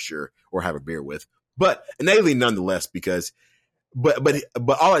with for sure, or have a beer with, but an alien nonetheless, because, but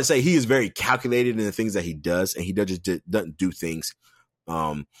all I say, he is very calculated in the things that he does, and he doesn't do things,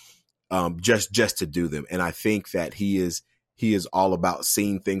 just to do them. And I think that he is all about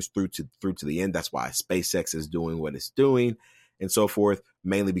seeing things through to the end. That's why SpaceX is doing what it's doing and so forth,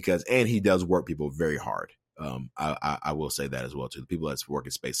 mainly because, and he does work people very hard. I will say that as well too. The people that work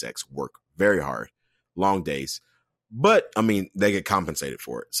at SpaceX work very hard, long days, but I mean, they get compensated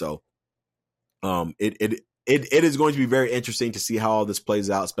for it. So, it is going to be very interesting to see how all this plays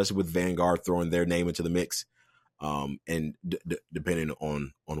out, especially with Vanguard throwing their name into the mix. And depending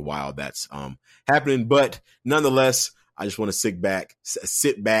on while that's happening, but nonetheless, I just want to sit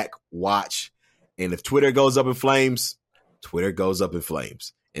back, watch, and if Twitter goes up in flames, Twitter goes up in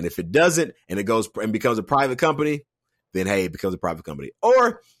flames. And if it doesn't, and it goes and becomes a private company, then hey, it becomes a private company.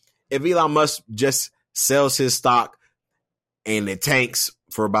 Or if Elon Musk just sells his stock and it tanks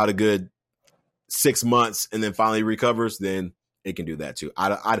for about a good 6 months and then finally recovers, then it can do that too.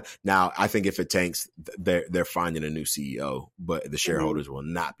 Now, I think if it tanks, they're finding a new CEO, but the shareholders will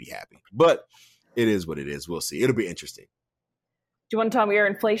not be happy. But it is what it is. We'll see. It'll be interesting. Do you want to talk about your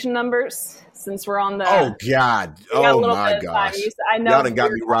inflation numbers since we're on the? Oh God! Oh my gosh! I know y'all done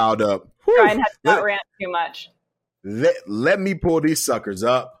got me riled up. Trying to not rant too much. Let me pull these suckers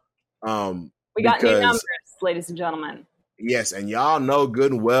up. We got new numbers, ladies and gentlemen. Yes, and y'all know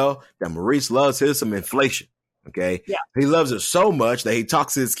good and well that Maurice loves some inflation. Okay, yeah, he loves it so much that he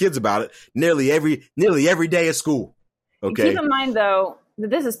talks to his kids about it nearly every day at school. Okay, keep in mind though,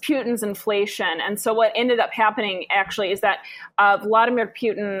 this is Putin's inflation. And so what ended up happening actually is that Vladimir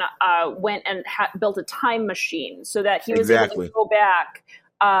Putin went and built a time machine so that he was able to go back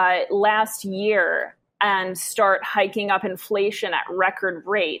last year and start hiking up inflation at record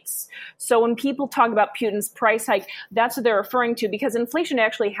rates. So when people talk about Putin's price hike, that's what they're referring to, because inflation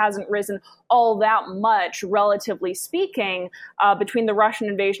actually hasn't risen all that much, relatively speaking, between the Russian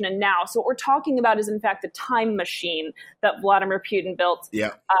invasion and now. So what we're talking about is, in fact, the time machine that Vladimir Putin built.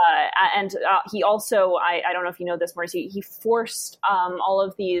 Yeah. And he also, I don't know if you know this, Maurice, he forced all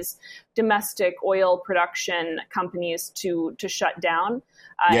of these domestic oil production companies to shut down.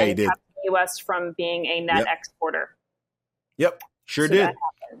 Yeah, he did. Kept the U.S. from being a net exporter. Yep, sure did.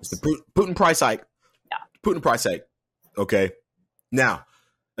 It's the Putin price hike. Yeah. Putin price hike. Okay. Now,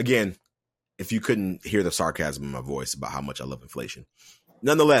 again, if you couldn't hear the sarcasm in my voice about how much I love inflation.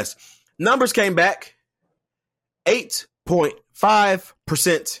 Nonetheless, numbers came back.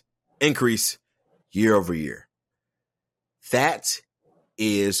 8.5% increase year over year. That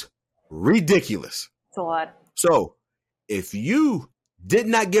is ridiculous. It's a lot. So if you did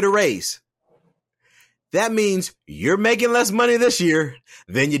not get a raise, that means you're making less money this year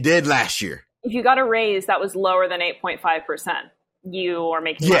than you did last year. If you got a raise that was lower than 8.5%, you are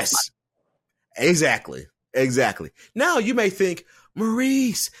making less money. Exactly. Now you may think,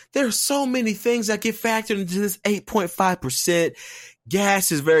 Maurice, there's so many things that get factored into this 8.5%.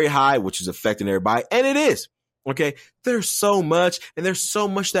 Gas is very high, which is affecting everybody. And it is. Okay. There's so much, and there's so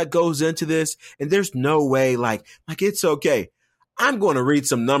much that goes into this. And there's no way like it's okay. I'm going to read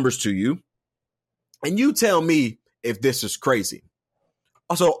some numbers to you, and you tell me if this is crazy.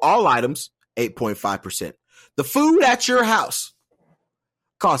 Also, all items, 8.5%. The food at your house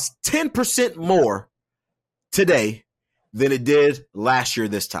costs 10% more today than it did last year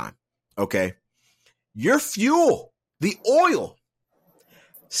this time. Okay. Your fuel, the oil,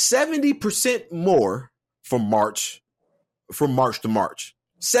 70% more from March to March.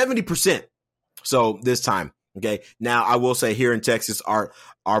 70%. So this time. Okay. Now I will say here in Texas, our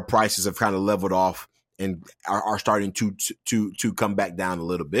prices have kind of leveled off and are starting to come back down a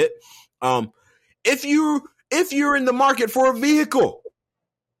little bit. If you're in the market for a vehicle,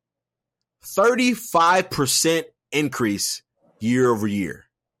 35% increase year over year.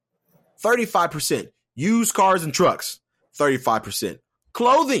 35%. Used cars and trucks, 35%.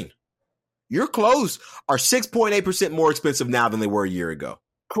 Clothing. Your clothes are 6.8% more expensive now than they were a year ago.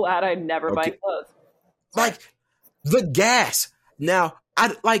 Glad I'd never buy clothes. Like the gas. Now, I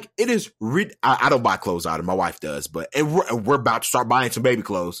don't buy clothes out of. My wife does, but we're about to start buying some baby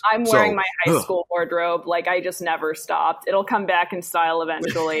clothes. I'm wearing my high school wardrobe. Like I just never stopped. It'll come back in style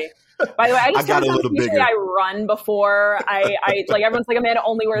eventually. By the way, I got a little bigger. I run before I like everyone's like, Amanda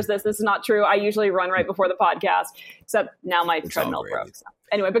only wears this. This is not true. I usually run right before the podcast, except now my treadmill broke. So.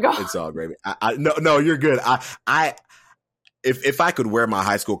 Anyway, but go. It's all great. No, you're good. If I could wear my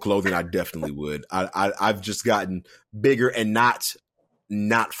high school clothing, I definitely would. I've just gotten bigger, and not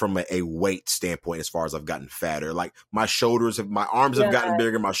from a weight standpoint as far as I've gotten fatter. Like my arms have gotten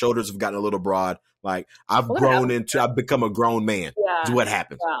bigger. My shoulders have gotten a little broad. Like I've become a grown man. Yeah. Is what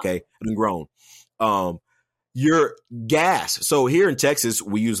happens. Yeah. Okay. I'm grown. Your gas. So here in Texas,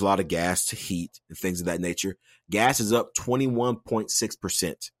 we use a lot of gas to heat and things of that nature. Gas is up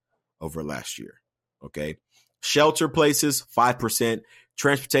 21.6% over last year. Okay. Shelter places, 5%.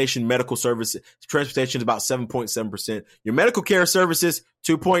 Transportation, medical services, transportation is about 7.7%. Your medical care services,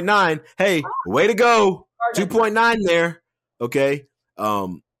 2.9. Hey, way to go. 2.9 there. Okay.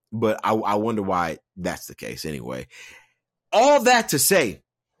 But I wonder why that's the case anyway. All that to say,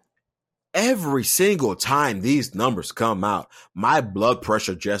 every single time these numbers come out, my blood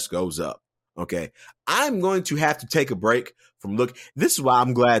pressure just goes up. Okay. I'm going to have to take a break from this is why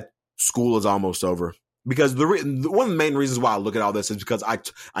I'm glad school is almost over. Because one of the main reasons why I look at all this is because I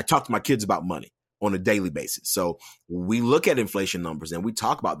talk to my kids about money on a daily basis. So we look at inflation numbers and we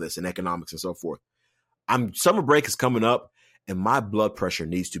talk about this in economics and so forth. Summer break is coming up and my blood pressure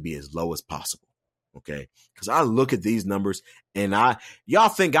needs to be as low as possible. Okay. Because I look at these numbers and y'all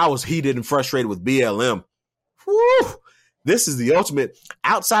think I was heated and frustrated with BLM. Whew, this is the ultimate,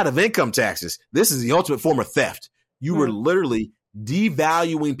 outside of income taxes, this is the ultimate form of theft. You were literally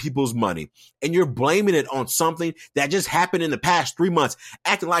devaluing people's money, and you're blaming it on something that just happened in the past 3 months,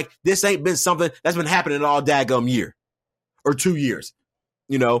 acting like this ain't been something that's been happening all daggum year or 2 years,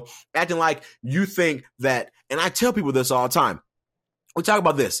 acting like you think that, and I tell people this all the time. We talk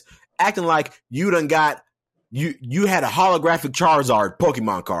about this, acting like you had a holographic Charizard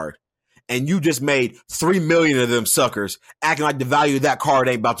Pokemon card and you just made 3 million of them suckers, acting like the value of that card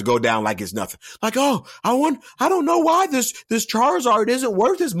ain't about to go down like it's nothing. Like, oh, I don't know why this Charizard isn't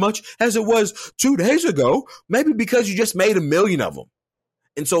worth as much as it was 2 days ago. Maybe because you just made 1 million of them.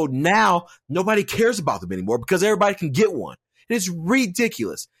 And so now nobody cares about them anymore because everybody can get one. And it's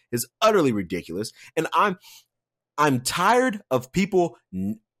ridiculous. is utterly ridiculous. And I'm tired of people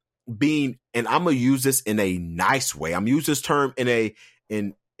being, and I'm going to use this in a nice way. I'm using this term in a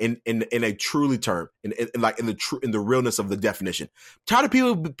truly term, in the realness of the definition. I'm tired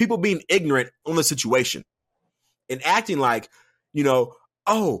of people being ignorant on the situation and acting like,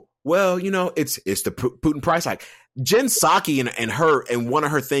 oh, well, it's the Putin price hike. Jen Psaki and one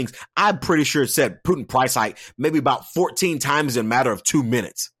of her things, I'm pretty sure it said Putin price hike maybe about 14 times in a matter of 2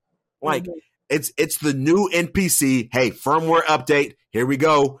 minutes. Like, it's the new NPC. Hey, firmware update. Here we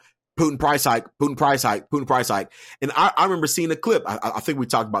go. Putin price hike, Putin price hike, Putin price hike. And I remember seeing a clip. I think we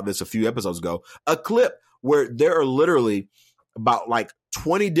talked about this a few episodes ago. A clip where there are literally about like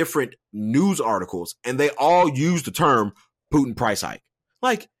 20 different news articles, and they all use the term Putin price hike.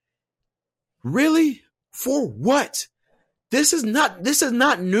 Like, really? For what? This is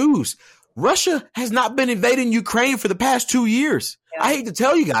not news. Russia has not been invading Ukraine for the past 2 years. Yeah. I hate to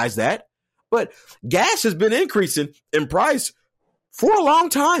tell you guys that, but gas has been increasing in price for a long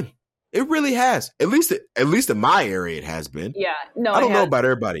time. It really has. At least in my area, it has been. Yeah. No, I don't know about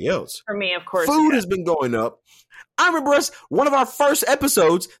everybody else. For me, of course. Food has been going up. I remember one of our first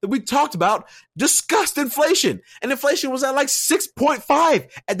episodes that we talked about discussed inflation. And inflation was at like 6.5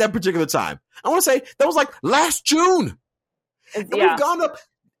 at that particular time. I want to say that was like last June. And we've gone up.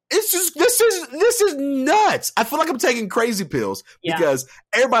 It's just, this is nuts. I feel like I'm taking crazy pills because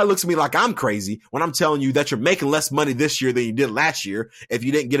everybody looks at me like I'm crazy when I'm telling you that you're making less money this year than you did last year if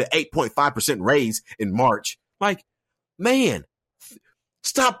you didn't get an 8.5% raise in March. Like, man,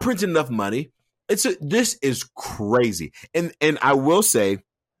 stop printing enough money. This is crazy. And I will say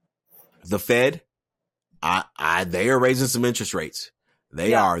the Fed, they are raising some interest rates.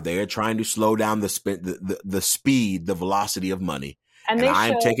 They are trying to slow down the speed, the velocity of money. And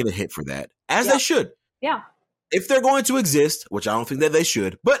I'm taking a hit for that, as they should. Yeah. If they're going to exist, which I don't think that they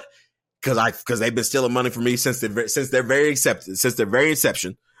should, but because they've been stealing money from me since their very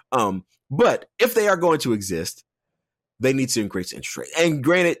inception. But if they are going to exist, they need to increase interest rate. And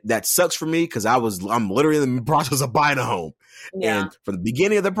granted, that sucks for me because I'm literally in the process of buying a home. Yeah. And from the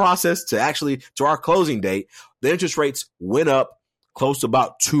beginning of the process to our closing date, the interest rates went up close to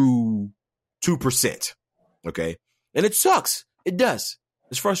about 2%. Okay. And it sucks. It does.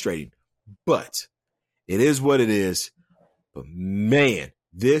 It's frustrating, but it is what it is. But man,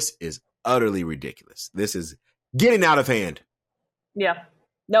 this is utterly ridiculous. This is getting out of hand. Yeah.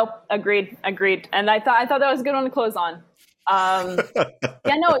 Nope. Agreed. And I thought that was a good one to close on. And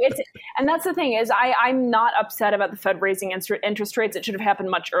that's the thing is I'm not upset about the Fed raising interest rates. It should have happened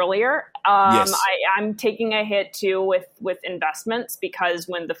much earlier. Yes. I'm taking a hit too with investments because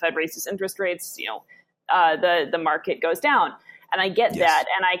when the Fed raises interest rates, the market goes down. And I get that,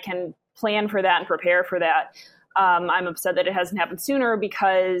 and I can plan for that and prepare for that. I'm upset that it hasn't happened sooner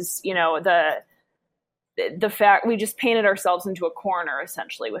because, the fact we just painted ourselves into a corner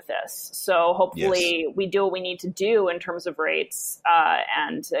essentially with this. So hopefully we do what we need to do in terms of rates,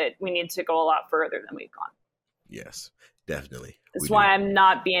 and we need to go a lot further than we've gone. Yes, definitely. That's why I'm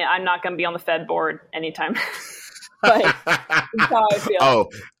not going to be on the Fed board anytime. But that's how I feel. Oh,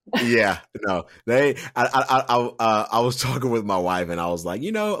 yeah, no, I was talking with my wife and I was like,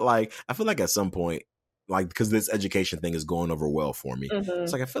 I feel like at some point, because this education thing is going over well for me. Mm-hmm.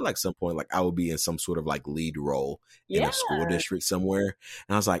 It's like, I feel like at some point, I will be in some sort of lead role in a school district somewhere.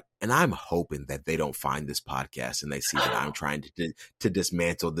 And I was like, and I'm hoping that they don't find this podcast and they see that I'm trying to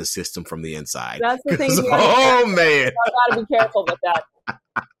dismantle the system from the inside. That's the thing. Man, I gotta be careful with that.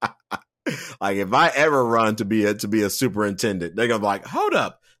 If I ever run to be a superintendent, they're gonna be like, hold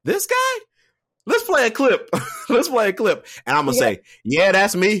up, this guy? Let's play a clip. And I'm gonna say, yeah,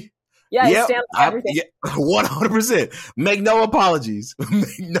 that's me. Yeah, yep, stand for everything. 100%. Make no apologies.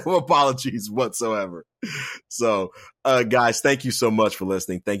 Make no apologies whatsoever. So, guys, thank you so much for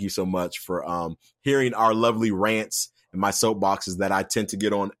listening. Thank you so much for hearing our lovely rants and my soapboxes that I tend to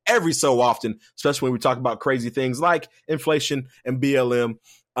get on every so often, especially when we talk about crazy things like inflation and BLM.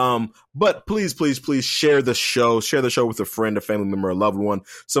 But please share the show with a friend, a family member, a loved one,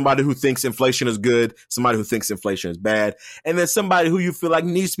 somebody who thinks inflation is good, somebody who thinks inflation is bad, and then somebody who you feel like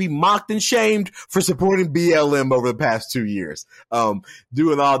needs to be mocked and shamed for supporting BLM over the past 2 years.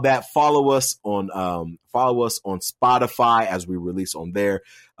 Doing all that, follow us on Spotify as we release on there.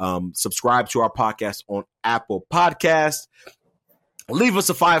 Subscribe to our podcast on Apple Podcasts. Leave us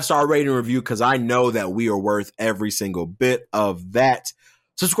a 5-star rating review because I know that we are worth every single bit of that.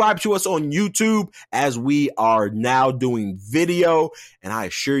 Subscribe to us on YouTube as we are now doing video. And I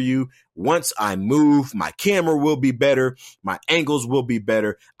assure you, once I move, my camera will be better. My angles will be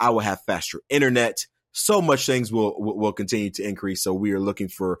better. I will have faster internet. so much things will continue to increase. So we are looking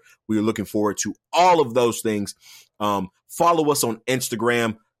forward to all of those things. Follow us on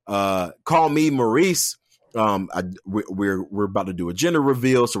Instagram. Call me Maurice. We're about to do a gender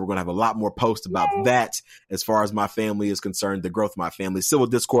reveal, so we're going to have a lot more posts about that as far as my family is concerned, the growth of my family. Civil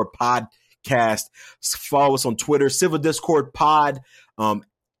Discord Podcast. Follow us on Twitter, Civil Discord Pod.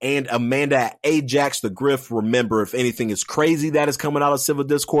 And Amanda at Ajax the Griff. Remember, if anything is crazy that is coming out of Civil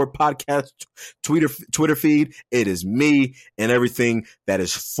Discord Podcast Twitter feed, it is me, and everything that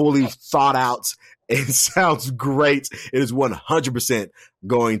is fully thought out and sounds great, it is 100%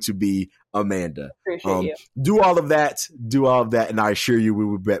 going to be Amanda. Appreciate you. Do all of that, and I assure you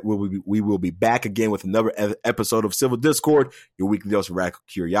we will be back again with another episode of Civil Discord, your weekly dose of radical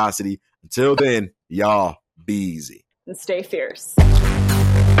curiosity. Until then, y'all be easy. And stay fierce.